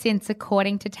 especially since,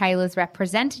 according to Taylor's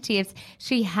representatives,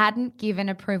 she hadn't given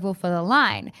approval for the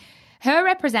line. Her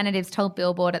representatives told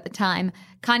Billboard at the time,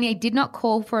 Kanye did not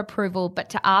call for approval,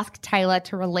 but to ask Taylor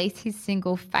to release his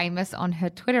single Famous on her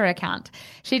Twitter account.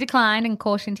 She declined and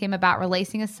cautioned him about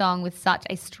releasing a song with such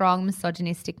a strong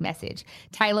misogynistic message.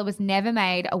 Taylor was never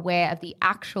made aware of the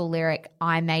actual lyric,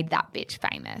 I made that bitch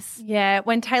famous. Yeah,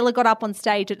 when Taylor got up on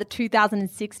stage at the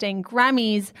 2016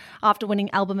 Grammys after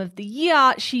winning Album of the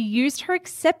Year, she used her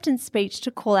acceptance speech to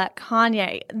call out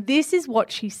Kanye. This is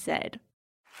what she said.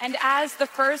 And as the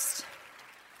first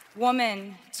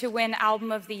woman to win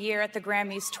Album of the Year at the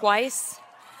Grammys twice,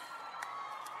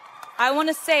 I want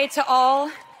to say to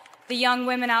all the young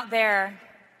women out there,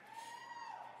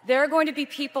 there are going to be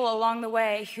people along the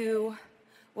way who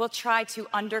will try to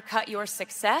undercut your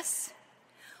success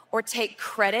or take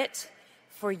credit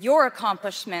for your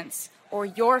accomplishments or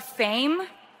your fame.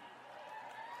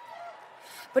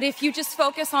 But if you just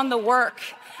focus on the work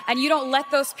and you don't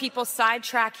let those people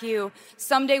sidetrack you,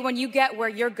 someday when you get where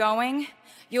you're going,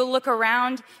 you'll look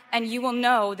around and you will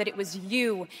know that it was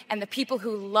you and the people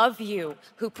who love you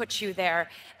who put you there.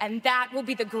 And that will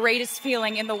be the greatest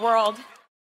feeling in the world.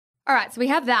 All right, so we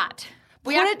have that.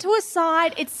 Put it to a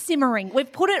side. It's simmering.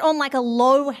 We've put it on like a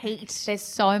low heat. There's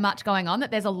so much going on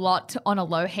that there's a lot on a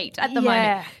low heat at the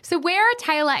moment. So where are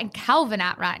Taylor and Calvin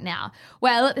at right now?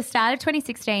 Well, at the start of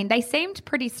 2016, they seemed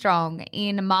pretty strong.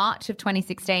 In March of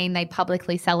 2016, they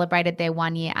publicly celebrated their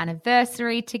 1-year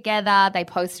anniversary together. They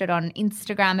posted on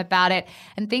Instagram about it,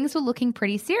 and things were looking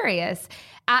pretty serious.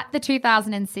 At the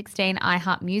 2016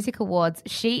 iHeart Music Awards,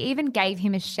 she even gave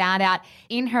him a shout out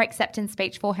in her acceptance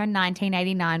speech for her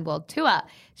 1989 World Tour.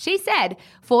 She said,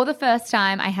 for the first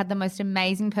time, I had the most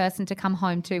amazing person to come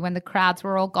home to when the crowds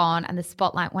were all gone and the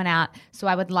spotlight went out. So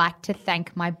I would like to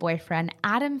thank my boyfriend,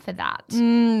 Adam, for that.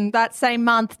 That same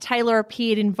month, Taylor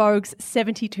appeared in Vogue's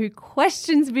 72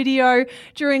 Questions video,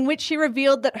 during which she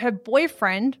revealed that her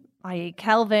boyfriend, i.e.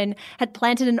 Calvin, had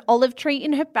planted an olive tree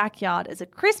in her backyard as a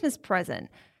Christmas present.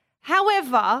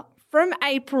 However, from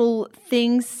April,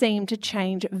 things seemed to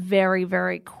change very,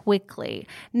 very quickly.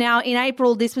 Now, in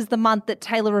April, this was the month that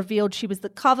Taylor revealed she was the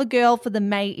cover girl for the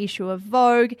May issue of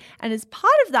Vogue, and as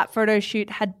part of that photo shoot,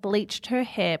 had bleached her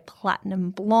hair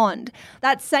platinum blonde.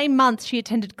 That same month, she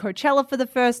attended Coachella for the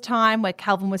first time, where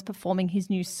Calvin was performing his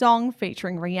new song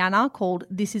featuring Rihanna called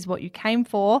This Is What You Came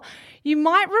For. You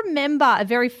might remember a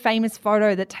very famous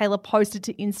photo that Taylor posted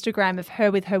to Instagram of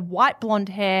her with her white blonde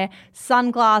hair,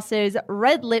 sunglasses,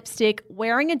 red lipstick,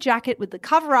 wearing a jacket with the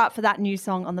cover art for that new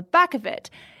song on the back of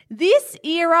it. This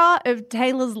era of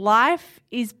Taylor's life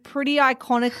is pretty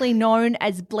iconically known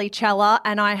as Bleachella,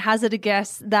 and I hazard a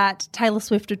guess that Taylor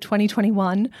Swift of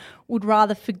 2021 would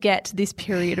rather forget this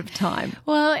period of time.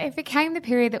 Well, it became the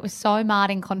period that was so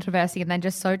marred in controversy and then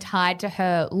just so tied to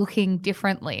her looking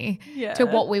differently to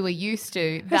what we were used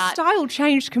to. Her style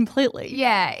changed completely.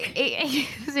 Yeah, it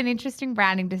was an interesting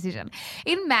branding decision.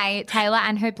 In May, Taylor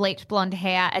and her bleached blonde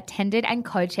hair attended and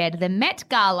co-chaired the Met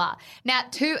Gala. Now,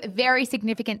 two very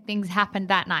significant things happened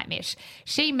that night, Mish.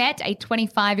 She met a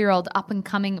 25-year-old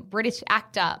up-and-coming British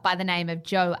actor by the name of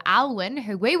Joe Alwyn,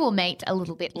 who we will meet a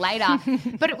little bit later.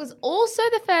 But it was also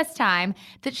the first time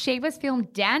that she was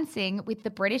filmed dancing with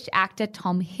the British actor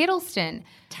Tom Hiddleston.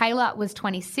 Taylor was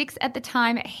 26 at the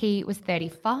time. He was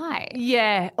 35.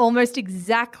 Yeah, almost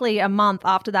exactly a month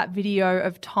after that video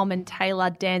of Tom and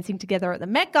Taylor dancing together at the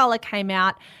Met Gala came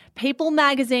out, People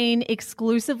magazine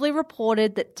exclusively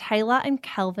reported that Taylor and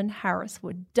Calvin Harris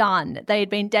were done. They had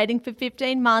been dating for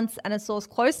 15 months, and a source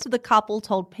close to the couple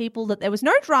told People that there was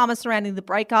no drama surrounding the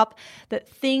breakup, that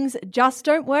things just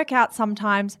don't work out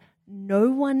sometimes. No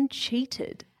one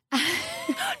cheated.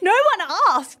 No one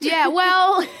asked. Yeah,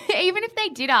 well, even if they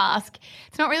did ask,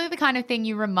 it's not really the kind of thing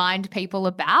you remind people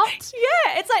about.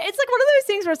 Yeah, it's like one of those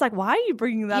things where it's like, why are you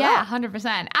bringing that up? Yeah,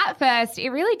 100%. At first, it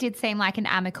really did seem like an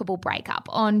amicable breakup.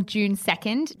 On June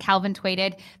 2nd, Calvin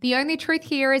tweeted, "The only truth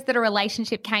here is that a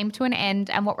relationship came to an end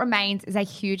and what remains is a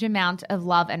huge amount of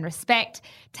love and respect."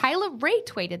 Taylor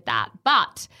retweeted that,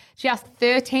 but just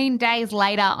 13 days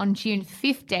later on June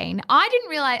 15,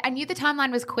 I knew the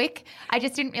timeline was quick. I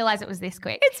just didn't realize it was this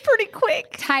quick. It's pretty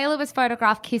quick. Taylor was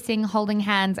photographed kissing, holding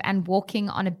hands and walking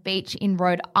on a beach in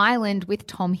Rhode Island with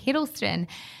Tom Hiddleston.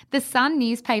 The Sun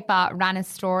newspaper ran a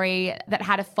story that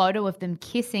had a photo of them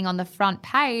kissing on the front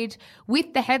page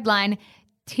with the headline,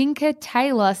 "Tinker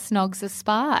Taylor snogs a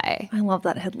spy." I love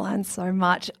that headline so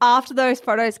much. After those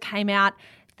photos came out,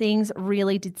 things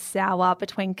really did sour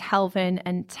between Calvin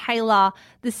and Taylor.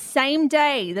 The same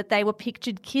day that they were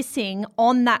pictured kissing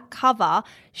on that cover,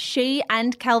 she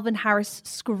and Calvin Harris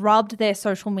scrubbed their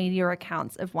social media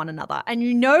accounts of one another. And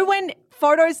you know when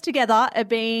photos together are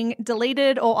being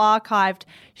deleted or archived,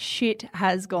 shit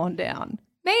has gone down.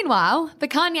 Meanwhile, the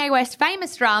Kanye West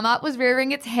famous drama was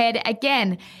rearing its head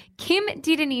again. Kim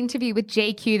did an interview with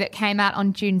GQ that came out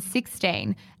on June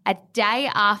 16, a day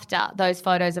after those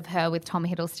photos of her with Tom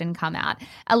Hiddleston come out,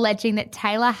 alleging that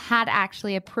Taylor had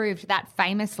actually approved that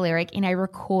famous lyric in a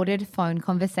recorded phone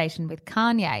conversation with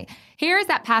Kanye. Here is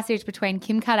that passage between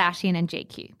Kim Kardashian and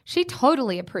GQ. "She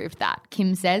totally approved that,"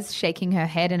 Kim says, shaking her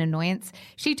head in annoyance.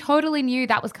 "She totally knew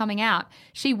that was coming out.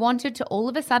 She wanted to all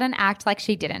of a sudden act like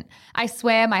she didn't. I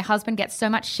swear my husband gets so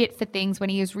much shit for things when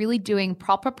he is really doing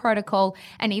proper protocol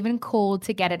and even called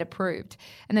to get it approved."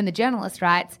 And then the journalist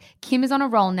writes, "Kim is on a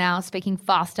roll now, speaking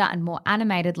faster and more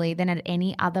animatedly than at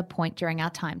any other point during our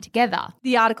time together."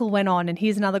 The article went on, and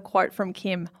here's another quote from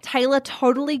Kim. "Taylor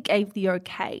totally gave the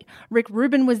okay. Rick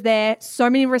Rubin was there. So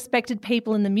many respected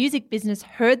people in the music business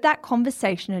heard that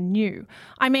conversation and knew.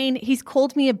 I mean, he's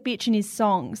called me a bitch in his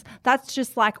songs. That's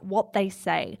just like what they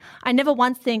say. I never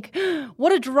once think,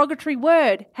 what a derogatory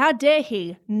word. How dare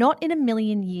he? Not in a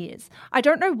million years. I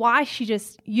don't know why she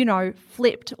just,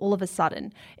 flipped all of a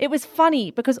sudden. It was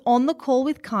funny because on the call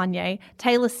with Kanye,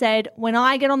 Taylor said, when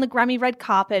I get on the Grammy red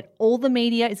carpet, all the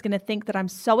media is going to think that I'm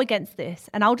so against this.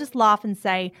 And I'll just laugh and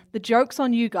say, the joke's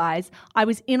on you guys. I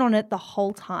was in on it the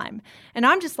whole time. And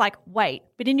I'm just like, wait,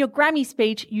 but in your Grammy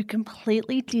speech, you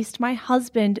completely dissed my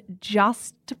husband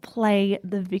just to play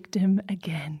the victim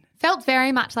again." Felt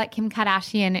very much like Kim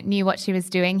Kardashian knew what she was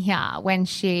doing here when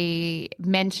she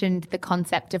mentioned the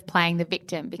concept of playing the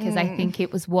victim, because I think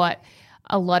it was what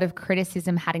a lot of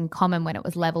criticism had in common when it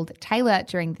was leveled at Taylor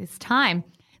during this time.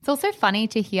 It's also funny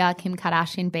to hear Kim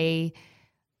Kardashian be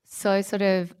so sort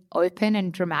of open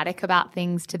and dramatic about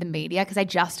things to the media, because I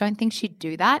just don't think she'd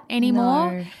do that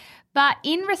anymore. No. But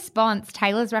in response,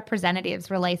 Taylor's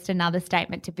representatives released another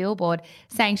statement to Billboard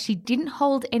saying she didn't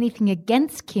hold anything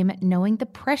against Kim, knowing the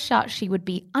pressure she would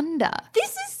be under.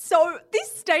 This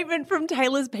statement from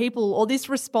Taylor's people, or this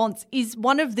response, is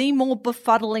one of the more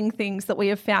befuddling things that we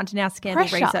have found in our scandal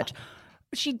research.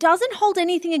 She doesn't hold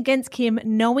anything against Kim,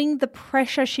 knowing the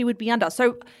pressure she would be under.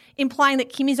 So implying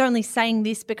that Kim is only saying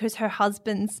this because her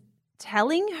husband's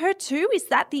telling her to? Is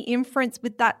that the inference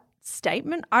with that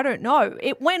statement? I don't know.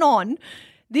 It went on.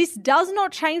 This does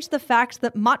not change the fact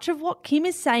that much of what Kim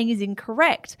is saying is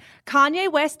incorrect.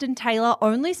 Kanye West and Taylor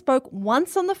only spoke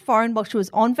once on the phone while she was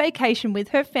on vacation with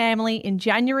her family in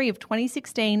January of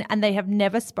 2016, and they have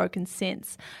never spoken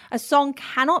since. A song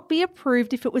cannot be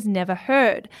approved if it was never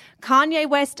heard. Kanye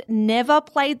West never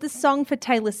played the song for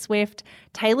Taylor Swift.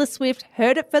 Taylor Swift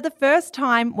heard it for the first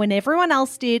time when everyone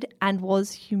else did and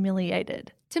was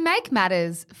humiliated. To make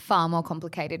matters far more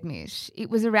complicated, Mish, it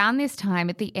was around this time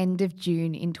at the end of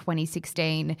June in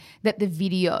 2016 that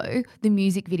the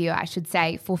music video, I should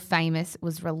say, for Famous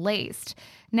was released.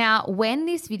 Now, when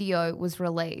this video was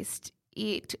released,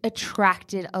 it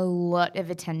attracted a lot of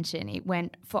attention. It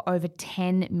went for over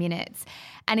 10 minutes.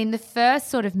 And in the first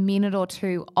sort of minute or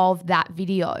two of that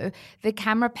video, the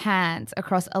camera pans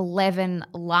across 11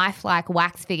 lifelike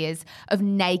wax figures of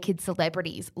naked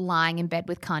celebrities lying in bed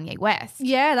with Kanye West.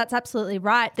 Yeah, that's absolutely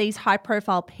right. These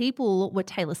high-profile people were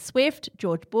Taylor Swift,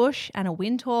 George Bush, Anna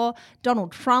Wintour,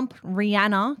 Donald Trump,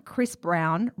 Rihanna, Chris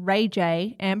Brown, Ray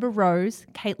J, Amber Rose,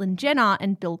 Caitlyn Jenner,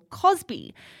 and Bill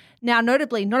Cosby. Now,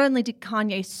 notably, not only did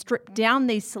Kanye strip down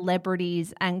these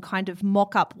celebrities and kind of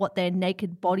mock up what their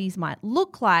naked bodies might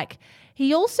look like,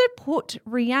 he also put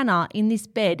Rihanna in this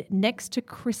bed next to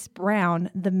Chris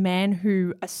Brown, the man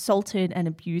who assaulted and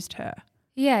abused her.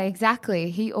 Yeah,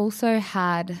 exactly. He also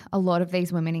had a lot of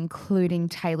these women, including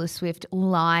Taylor Swift,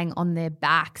 lying on their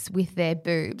backs with their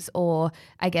boobs, or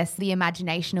I guess the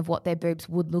imagination of what their boobs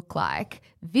would look like,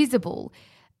 visible.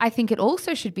 I think it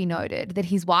also should be noted that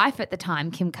his wife at the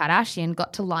time, Kim Kardashian,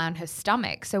 got to lie on her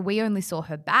stomach, so we only saw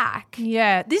her back.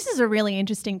 Yeah, this is a really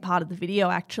interesting part of the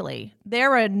video, actually.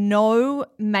 There are no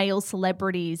male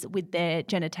celebrities with their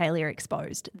genitalia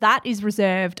exposed. That is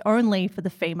reserved only for the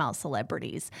female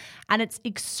celebrities. And it's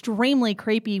extremely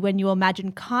creepy when you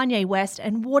imagine Kanye West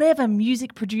and whatever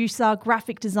music producer,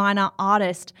 graphic designer,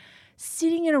 artist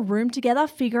sitting in a room together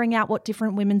figuring out what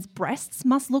different women's breasts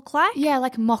must look like. Yeah,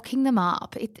 like mocking them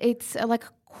up. It's like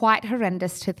quite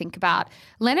horrendous to think about.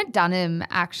 Leonard Dunham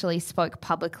actually spoke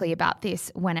publicly about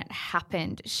this when it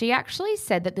happened. She actually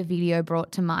said that the video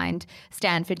brought to mind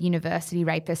Stanford University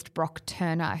rapist Brock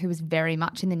Turner, who was very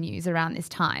much in the news around this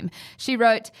time. She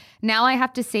wrote, "Now I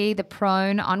have to see the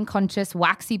prone, unconscious,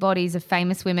 waxy bodies of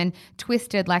famous women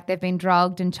twisted like they've been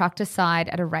drugged and chucked aside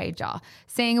at a rager.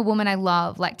 Seeing a woman I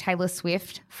love like Taylor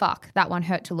Swift, fuck, that one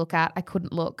hurt to look at. I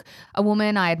couldn't look. A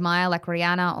woman I admire like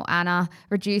Rihanna or Anna,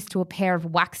 reduced to a pair of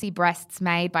waxy breasts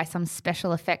made by some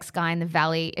special effects guy in the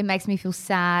valley. It makes me feel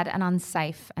sad and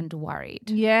unsafe and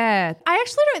worried." Yeah. I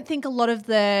actually don't think a lot of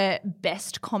the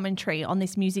best commentary on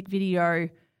this music video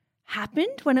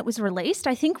happened when it was released.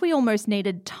 I think we almost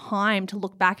needed time to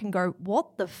look back and go,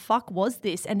 what the fuck was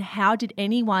this? And how did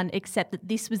anyone accept that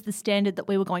this was the standard that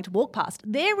we were going to walk past?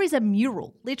 There is a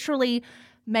mural, literally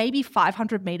maybe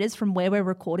 500 meters from where we're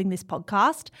recording this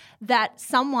podcast, that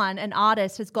someone, an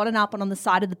artist, has gotten up and on the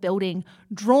side of the building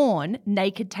drawn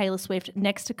naked Taylor Swift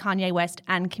next to Kanye West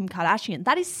and Kim Kardashian.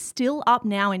 That is still up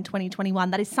now in 2021.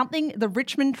 That is something the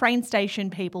Richmond train station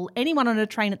people, anyone on a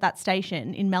train at that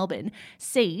station in Melbourne,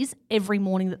 sees every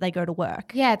morning that they go to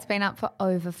work. Yeah, it's been up for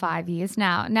over 5 years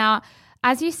now. Now,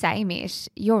 as you say, Mish,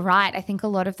 you're right. I think a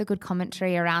lot of the good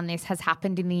commentary around this has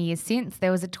happened in the years since.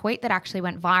 There was a tweet that actually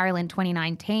went viral in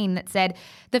 2019 that said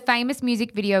the famous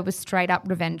music video was straight up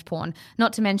revenge porn,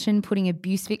 not to mention putting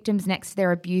abuse victims next to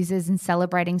their abusers and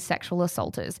celebrating sexual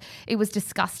assaulters. It was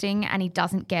disgusting and he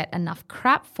doesn't get enough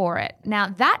crap for it. Now,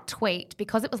 that tweet,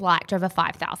 because it was liked over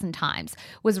 5,000 times,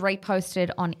 was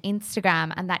reposted on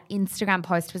Instagram, and that Instagram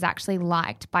post was actually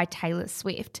liked by Taylor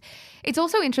Swift. It's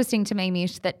also interesting to me,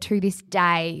 Mish, that to this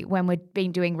day, when we've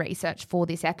been doing research for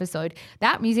this episode,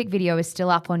 that music video is still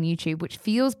up on YouTube, which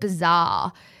feels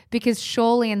bizarre because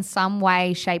surely in some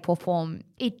way, shape or form,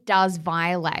 it does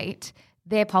violate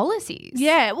their policies.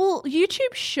 Yeah, well,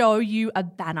 YouTube show you a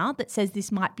banner that says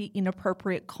this might be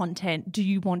inappropriate content. Do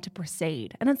you want to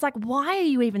proceed? And it's like, why are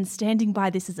you even standing by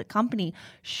this as a company?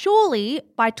 Surely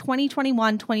by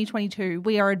 2021, 2022,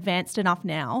 we are advanced enough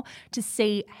now to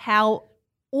see how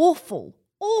awful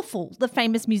the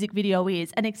famous music video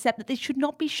is and accept that this should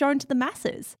not be shown to the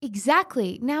masses.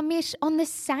 Exactly. Now, Mish, on the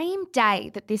same day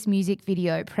that this music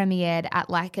video premiered at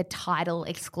like a Tidal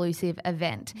exclusive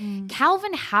event,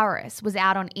 Calvin Harris was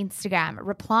out on Instagram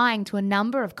replying to a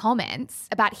number of comments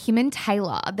about him and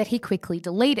Taylor that he quickly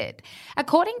deleted.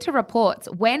 According to reports,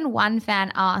 when one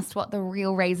fan asked what the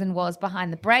real reason was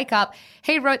behind the breakup,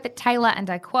 he wrote that Taylor, and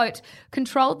I quote,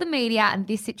 "controlled the media and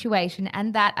this situation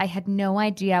and that I had no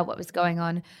idea what was going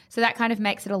on. So that kind of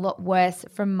makes it a lot worse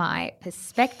from my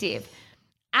perspective."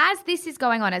 As this is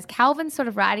going on, as Calvin's sort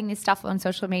of writing this stuff on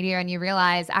social media and you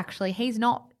realize actually he's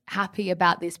not happy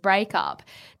about this breakup.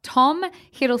 Tom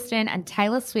Hiddleston and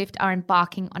Taylor Swift are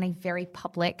embarking on a very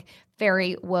public,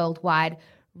 very worldwide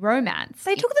romance.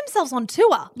 They took themselves on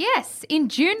tour. Yes. In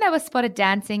June, they were spotted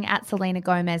dancing at Selena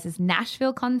Gomez's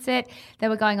Nashville concert. They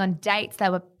were going on dates. They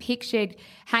were pictured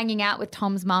hanging out with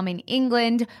Tom's mum in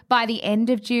England. By the end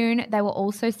of June, they were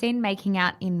also seen making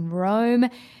out in Rome.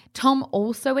 Tom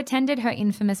also attended her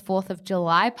infamous 4th of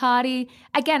July party.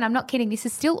 Again, I'm not kidding. This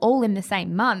is still all in the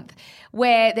same month,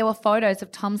 where there were photos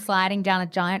of Tom sliding down a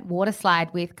giant water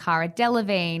slide with Cara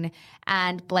Delevingne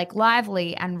and Blake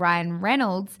Lively and Ryan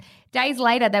Reynolds. Days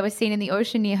later, they were seen in the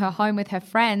ocean near her home with her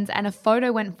friends, and a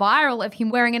photo went viral of him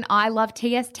wearing an I Love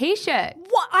TS t-shirt.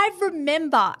 What I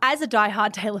remember as a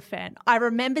diehard Taylor fan, I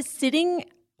remember sitting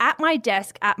at my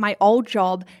desk at my old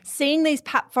job, seeing these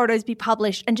photos be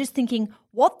published and just thinking,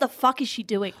 what the fuck is she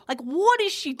doing? Like, what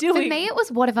is she doing? For me, it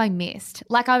was what have I missed?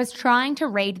 Like, I was trying to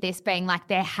read this being like,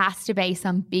 there has to be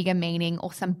some bigger meaning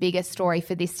or some bigger story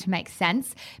for this to make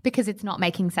sense, because it's not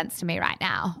making sense to me right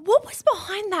now. What was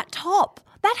behind that top?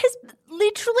 That has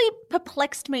literally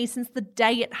perplexed me since the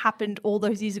day it happened all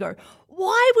those years ago.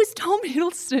 Why was Tom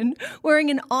Hiddleston wearing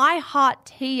an I Heart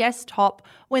TS top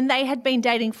when they had been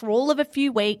dating for all of a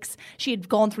few weeks? She had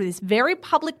gone through this very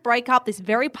public breakup, this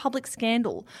very public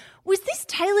scandal. Was this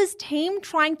Taylor's team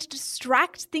trying to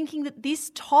distract, thinking that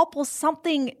this top or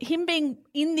something, him being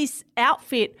in this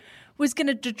outfit, was going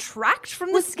to detract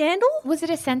from the scandal? Was it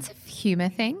a sense of humour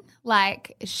thing?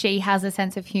 Like, she has a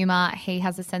sense of humour, he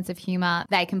has a sense of humour,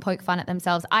 they can poke fun at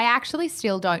themselves. I actually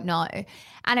still don't know.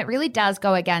 And it really does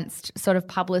go against sort of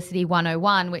publicity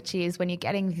 101, which is when you're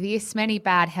getting this many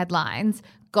bad headlines,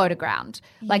 go to ground.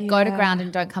 Like, go to ground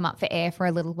and don't come up for air for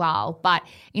a little while. But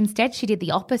instead, she did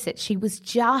the opposite. She was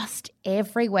just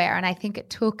everywhere. And I think it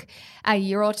took a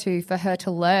year or two for her to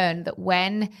learn that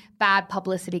when bad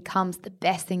publicity comes, the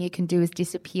best thing you can do is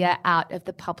disappear out of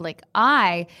the public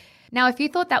eye. Now, if you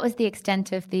thought that was the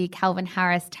extent of the Calvin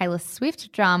Harris-Taylor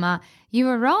Swift drama, you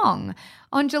were wrong.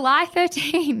 On July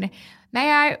 13, may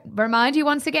I remind you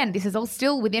once again, this is all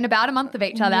still within about a month of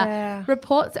each other. Yeah.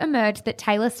 Reports emerged that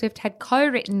Taylor Swift had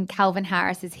co-written Calvin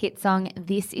Harris's hit song,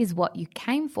 This Is What You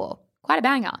Came For. Quite a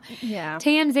banger. Yeah.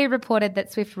 TMZ reported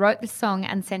that Swift wrote the song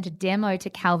and sent a demo to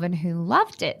Calvin, who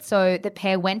loved it. So the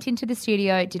pair went into the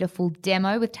studio, did a full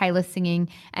demo with Taylor singing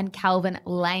and Calvin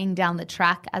laying down the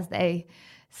track, as they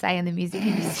say in the music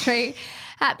industry.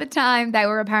 At the time, they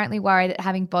were apparently worried that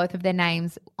having both of their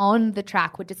names on the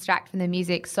track would distract from the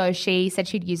music, so she said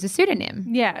she'd use a pseudonym.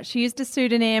 Yeah, she used a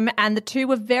pseudonym, and the two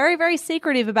were very, very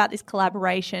secretive about this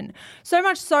collaboration. So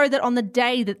much so that on the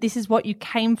day that This Is What You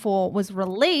Came For was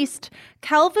released,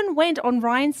 Calvin went on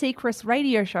Ryan Seacrest's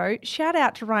radio show. Shout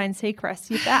out to Ryan Seacrest,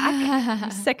 you're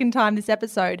back. Second time this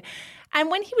episode. And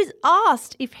when he was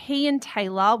asked if he and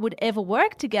Taylor would ever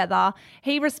work together,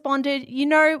 he responded, you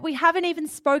know, we haven't even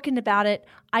spoken about it.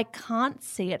 I can't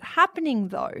see it happening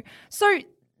though. So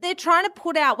they're trying to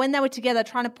put out, when they were together,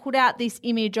 trying to put out this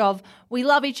image of we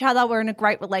love each other, we're in a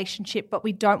great relationship, but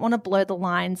we don't want to blur the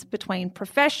lines between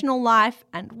professional life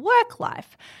and work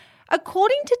life.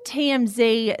 According to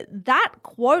TMZ, that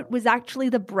quote was actually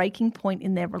the breaking point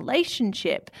in their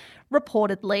relationship.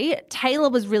 Reportedly, Taylor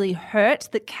was really hurt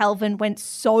that Calvin went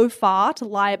so far to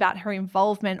lie about her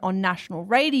involvement on national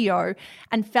radio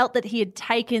and felt that he had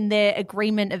taken their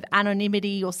agreement of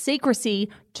anonymity or secrecy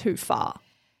too far.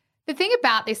 The thing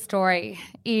about this story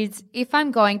is, if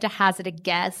I'm going to hazard a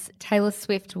guess, Taylor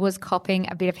Swift was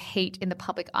copping a bit of heat in the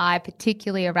public eye,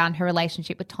 particularly around her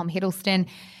relationship with Tom Hiddleston.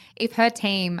 If her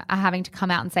team are having to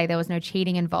come out and say there was no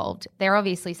cheating involved, they're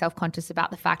obviously self-conscious about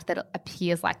the fact that it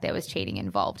appears like there was cheating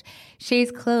involved.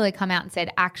 She's clearly come out and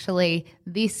said, actually,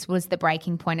 this was the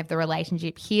breaking point of the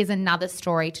relationship. Here's another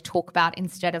story to talk about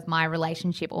instead of my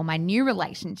relationship or my new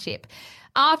relationship.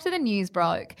 After the news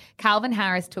broke, Calvin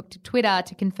Harris took to Twitter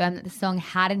to confirm that the song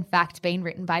had in fact been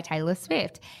written by Taylor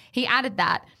Swift. He added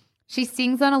that she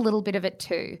sings on a little bit of it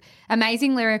too.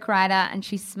 Amazing lyric writer, and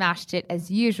she smashed it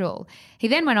as usual. He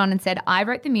then went on and said, I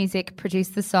wrote the music,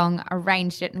 produced the song,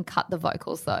 arranged it and cut the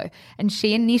vocals though. And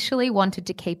she initially wanted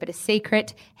to keep it a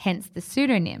secret, hence the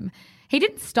pseudonym. He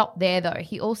didn't stop there though.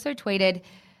 He also tweeted,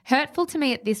 hurtful to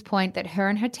me at this point that her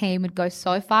and her team would go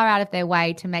so far out of their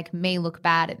way to make me look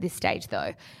bad at this stage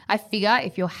though. I figure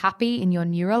if you're happy in your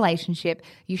new relationship,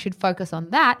 you should focus on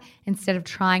that instead of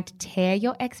trying to tear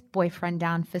your ex-boyfriend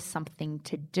down for something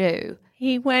to do.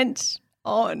 He went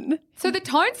on. So the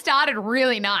tone started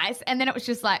really nice and then it was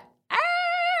just like, ah!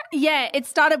 Yeah, it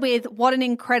started with what an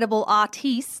incredible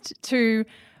artiste to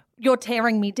you're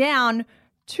tearing me down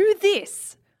to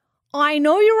this. I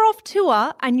know you're off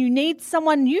tour and you need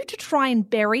someone new to try and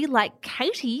bury like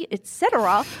Katie,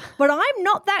 etc., but I'm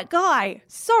not that guy.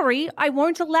 Sorry, I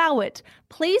won't allow it.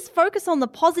 Please focus on the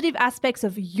positive aspects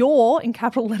of your, in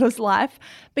capital letters, life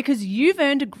because you've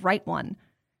earned a great one.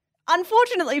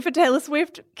 Unfortunately for Taylor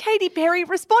Swift, Katy Perry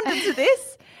responded to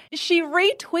this. She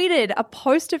retweeted a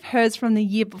post of hers from the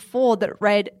year before that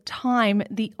read, "Time,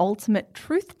 the ultimate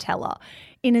truth teller."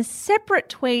 In a separate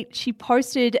tweet, she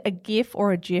posted a GIF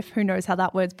or a GIF, who knows how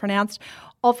that word's pronounced,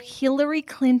 of Hillary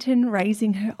Clinton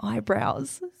raising her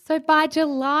eyebrows. So by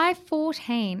July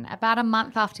 14, about a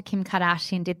month after Kim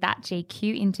Kardashian did that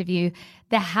GQ interview,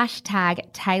 the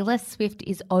hashtag Taylor Swift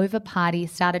is over party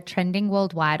started trending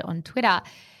worldwide on Twitter.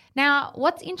 Now,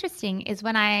 what's interesting is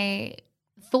when I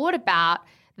thought about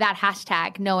that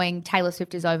hashtag, knowing Taylor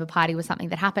Swift is over party was something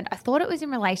that happened, I thought it was in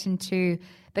relation to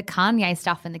the Kanye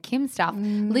stuff and the Kim stuff.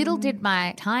 Little did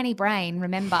my tiny brain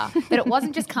remember that it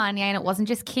wasn't just Kanye and it wasn't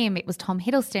just Kim. It was Tom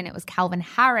Hiddleston. It was Calvin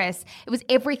Harris. It was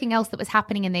everything else that was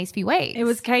happening in these few weeks. It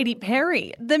was Katy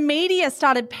Perry. The media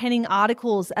started penning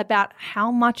articles about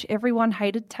how much everyone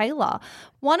hated Taylor.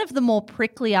 One of the more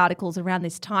prickly articles around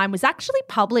this time was actually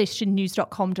published in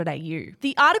news.com.au.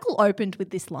 The article opened with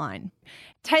this line: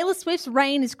 "Taylor Swift's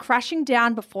reign is crashing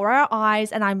down before our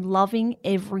eyes and I'm loving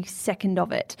every second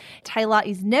of it. Taylor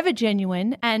is never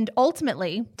genuine and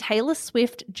ultimately Taylor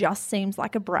Swift just seems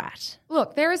like a brat."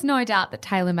 Look, there is no doubt that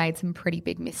Taylor made some pretty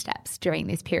big missteps during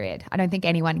this period. I don't think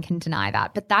anyone can deny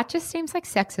that. But that just seems like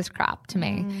sexist crap to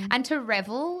me. And to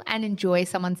revel and enjoy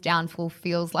someone's downfall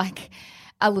feels like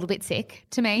a little bit sick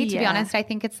to me, to be honest. I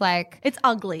think it's like... It's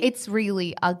ugly. It's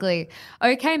really ugly.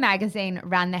 OK Magazine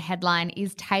ran the headline,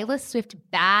 "Is Taylor Swift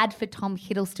bad for Tom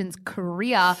Hiddleston's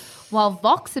career?" While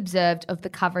Vox observed of the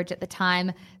coverage at the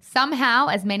time, somehow,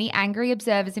 as many angry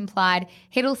observers implied,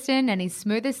 Hiddleston and his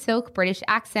smooth as silk British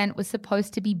accent was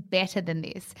supposed to be better than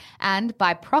this and,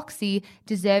 by proxy,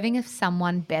 deserving of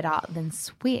someone better than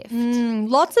Swift.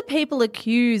 Lots of people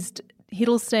accused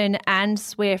Hiddleston and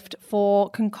Swift for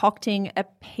concocting a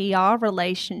PR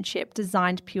relationship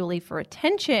designed purely for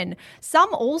attention.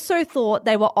 Some also thought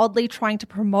they were oddly trying to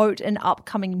promote an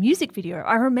upcoming music video.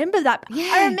 I remember that. Yeah.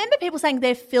 I remember people saying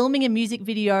they're filming a music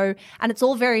video and it's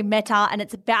all very meta and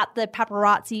it's about the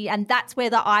paparazzi, and that's where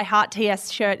the I Heart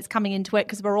TS shirt is coming into it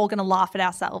because we're all going to laugh at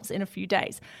ourselves in a few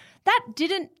days. That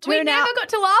didn't turn out. We never got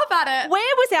to laugh at it.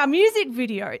 Where was our music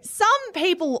video? Some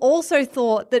people also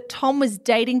thought that Tom was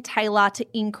dating Taylor to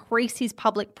increase his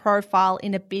public profile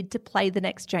in a bid to play the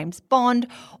next James Bond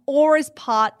or as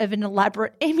part of an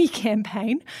elaborate Emmy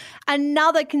campaign.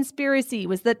 Another conspiracy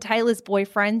was that Taylor's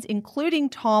boyfriends, including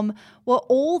Tom, were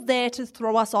all there to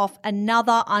throw us off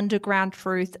another underground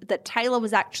truth that Taylor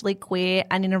was actually queer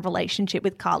and in a relationship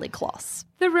with Karlie Kloss.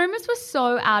 The rumours were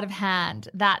so out of hand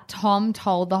that Tom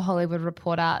told The Hollywood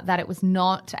Reporter that it was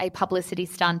not a publicity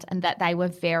stunt and that they were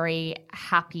very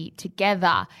happy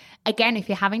together. Again, if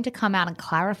you're having to come out and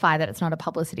clarify that it's not a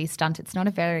publicity stunt, it's not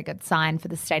a very good sign for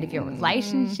the state of your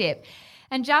relationship.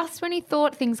 And just when he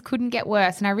thought things couldn't get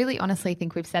worse, and I really honestly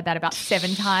think we've said that about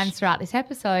 7 times throughout this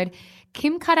episode,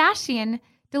 Kim Kardashian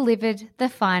delivered the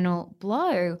final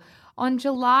blow. On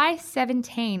July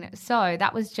 17, so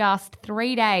that was just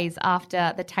 3 days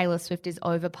after the Taylor Swift is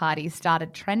over party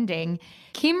started trending,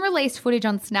 Kim released footage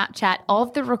on Snapchat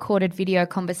of the recorded video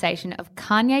conversation of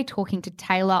Kanye talking to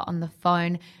Taylor on the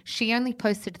phone. She only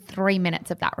posted 3 minutes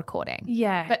of that recording.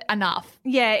 Yeah. But enough.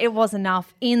 Yeah, it was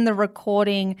enough. In the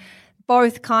recording,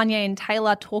 both Kanye and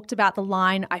Taylor talked about the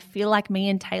line, "I feel like me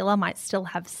and Taylor might still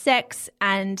have sex,"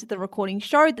 and the recording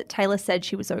showed that Taylor said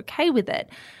she was okay with it.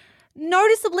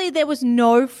 Noticeably, there was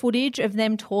no footage of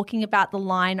them talking about the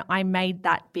line, "I made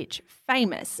that bitch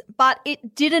famous." But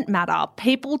it didn't matter.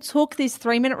 People took this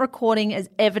 3-minute recording as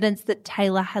evidence that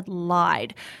Taylor had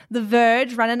lied. The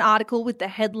Verge ran an article with the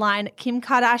headline, "Kim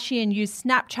Kardashian used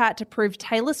Snapchat to prove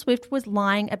Taylor Swift was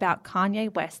lying about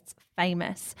Kanye West's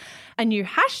famous." A new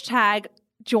hashtag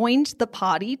joined the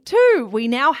party too. We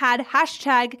now had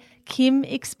hashtag Kim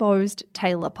exposed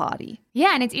Taylor party.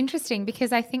 Yeah, and it's interesting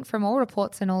because I think from all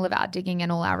reports and all of our digging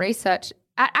and all our research,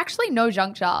 at actually no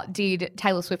juncture did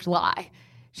Taylor Swift lie.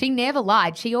 She never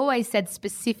lied. She always said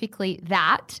specifically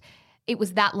that it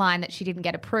was that line that she didn't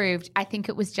get approved. I think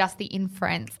it was just the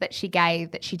inference that she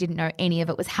gave that she didn't know any of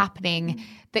it was happening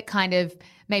that kind of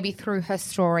maybe threw her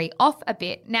story off a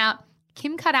bit. Now,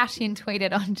 Kim Kardashian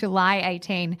tweeted on July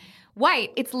 18,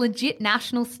 "Wait, it's legit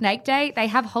National Snake Day. They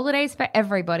have holidays for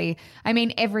everybody. I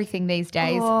mean, everything these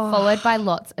days," followed by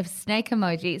lots of snake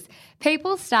emojis.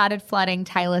 People started flooding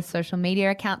Taylor's social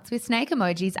media accounts with snake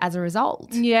emojis as a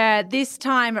result. Yeah, this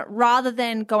time, rather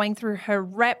than going through her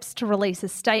reps to release a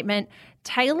statement,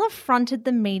 Taylor fronted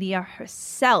the media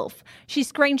herself. She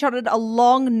screenshotted a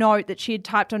long note that she had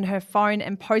typed on her phone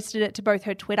and posted it to both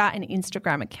her Twitter and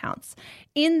Instagram accounts.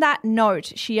 In that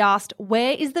note, she asked,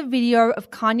 "Where is the video of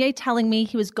Kanye telling me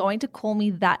he was going to call me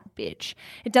that bitch?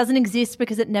 It doesn't exist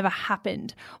because it never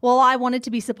happened. While I wanted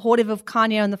to be supportive of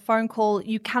Kanye on the phone call,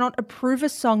 you cannot approve a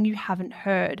song you haven't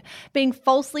heard. Being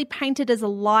falsely painted as a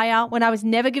liar when I was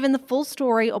never given the full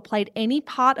story or played any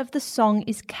part of the song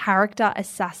is character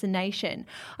assassination."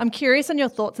 I'm curious on your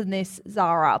thoughts on this,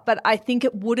 Zara, but I think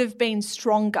it would have been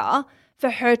stronger for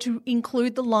her to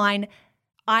include the line,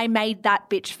 "I made that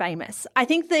bitch famous." I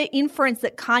think the inference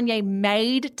that Kanye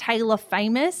made Taylor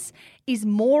famous is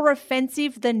more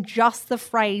offensive than just the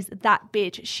phrase, "that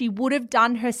bitch." She would have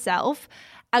done herself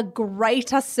a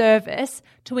greater service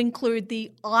to include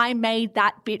the "I made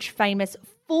that bitch famous"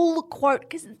 full quote,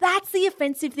 because that's the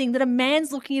offensive thing, that a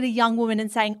man's looking at a young woman and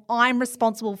saying, "I'm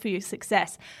responsible for your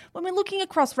success." When we're looking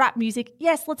across rap music,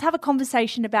 yes, let's have a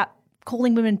conversation about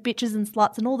calling women bitches and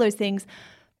sluts and all those things.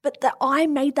 But the "I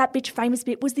made that bitch famous"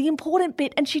 bit was the important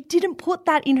bit, and she didn't put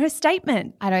that in her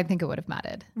statement. I don't think it would have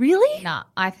mattered. Really? No,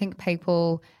 I think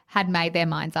people had made their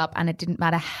minds up and it didn't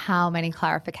matter how many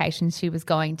clarifications she was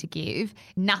going to give.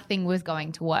 Nothing was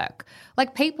going to work.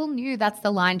 Like, people knew that's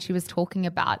the line she was talking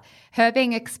about. Her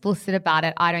being explicit about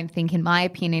it, I don't think, in my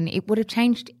opinion, it would have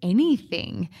changed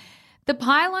anything. The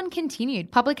pile-on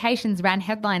continued. Publications ran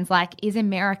headlines like, "Is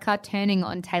America turning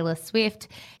on Taylor Swift?"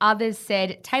 Others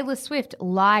said, "Taylor Swift,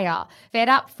 liar. Fed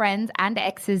up friends and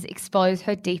exes expose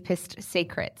her deepest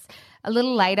secrets." A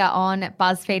little later on,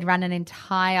 BuzzFeed ran an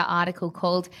entire article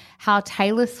called "How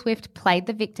Taylor Swift Played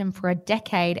the Victim for a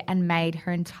Decade and Made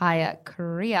Her Entire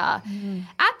Career." At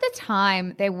the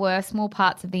time, there were small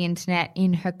parts of the internet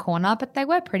in her corner, but they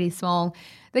were pretty small.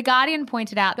 The Guardian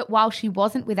pointed out that while she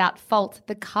wasn't without fault,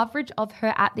 the coverage of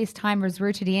her at this time was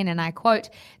rooted in, and I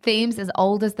quote, "themes as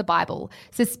old as the Bible: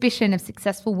 suspicion of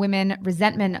successful women,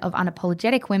 resentment of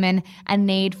unapologetic women, and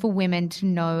need for women to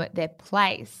know their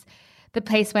place." The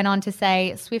piece went on to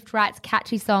say, Swift writes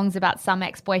catchy songs about some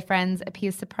ex-boyfriends,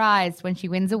 appears surprised when she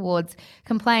wins awards,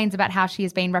 complains about how she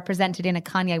has been represented in a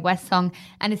Kanye West song,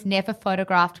 and is never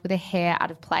photographed with her hair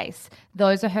out of place.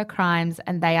 Those are her crimes,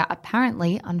 and they are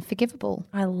apparently unforgivable.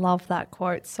 I love that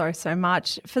quote so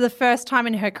much. For the first time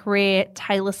in her career,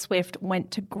 Taylor Swift went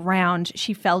to ground.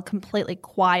 She fell completely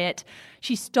quiet.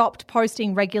 She stopped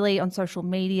posting regularly on social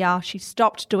media. She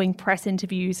stopped doing press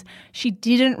interviews. She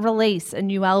didn't release a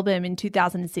new album in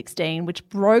 2016, which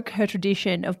broke her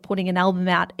tradition of putting an album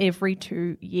out every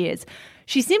 2 years.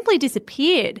 She simply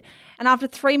disappeared. And after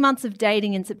 3 months of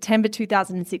dating in September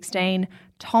 2016,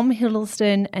 Tom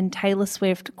Hiddleston and Taylor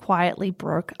Swift quietly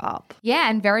broke up.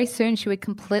 Yeah, and very soon she would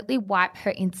completely wipe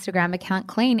her Instagram account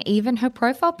clean, even her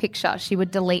profile picture. She would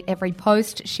delete every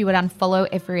post. She would unfollow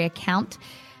every account.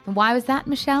 And why was that,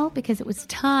 Michelle? Because it was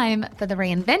time for the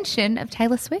reinvention of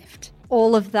Taylor Swift.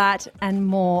 All of that and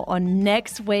more on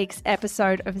next week's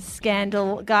episode of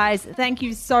Scandal. Guys, thank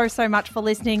you so much for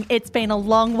listening. It's been a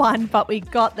long one, but we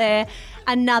got there.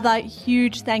 Another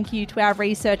huge thank you to our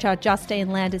researcher,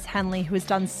 Justine Landis-Hanley, who has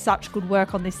done such good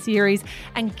work on this series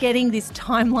and getting this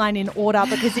timeline in order,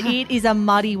 because it is a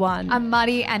muddy one. A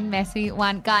muddy and messy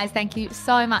one. Guys, thank you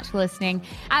so much for listening.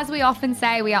 As we often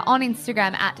say, we are on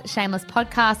Instagram at Shameless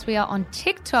Podcast. We are on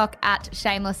TikTok at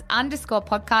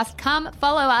Shameless_podcast. Come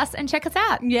follow us and check us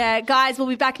out. Yeah, guys, we'll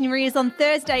be back in your ears on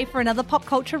Thursday for another pop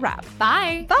culture wrap.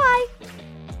 Bye. Bye.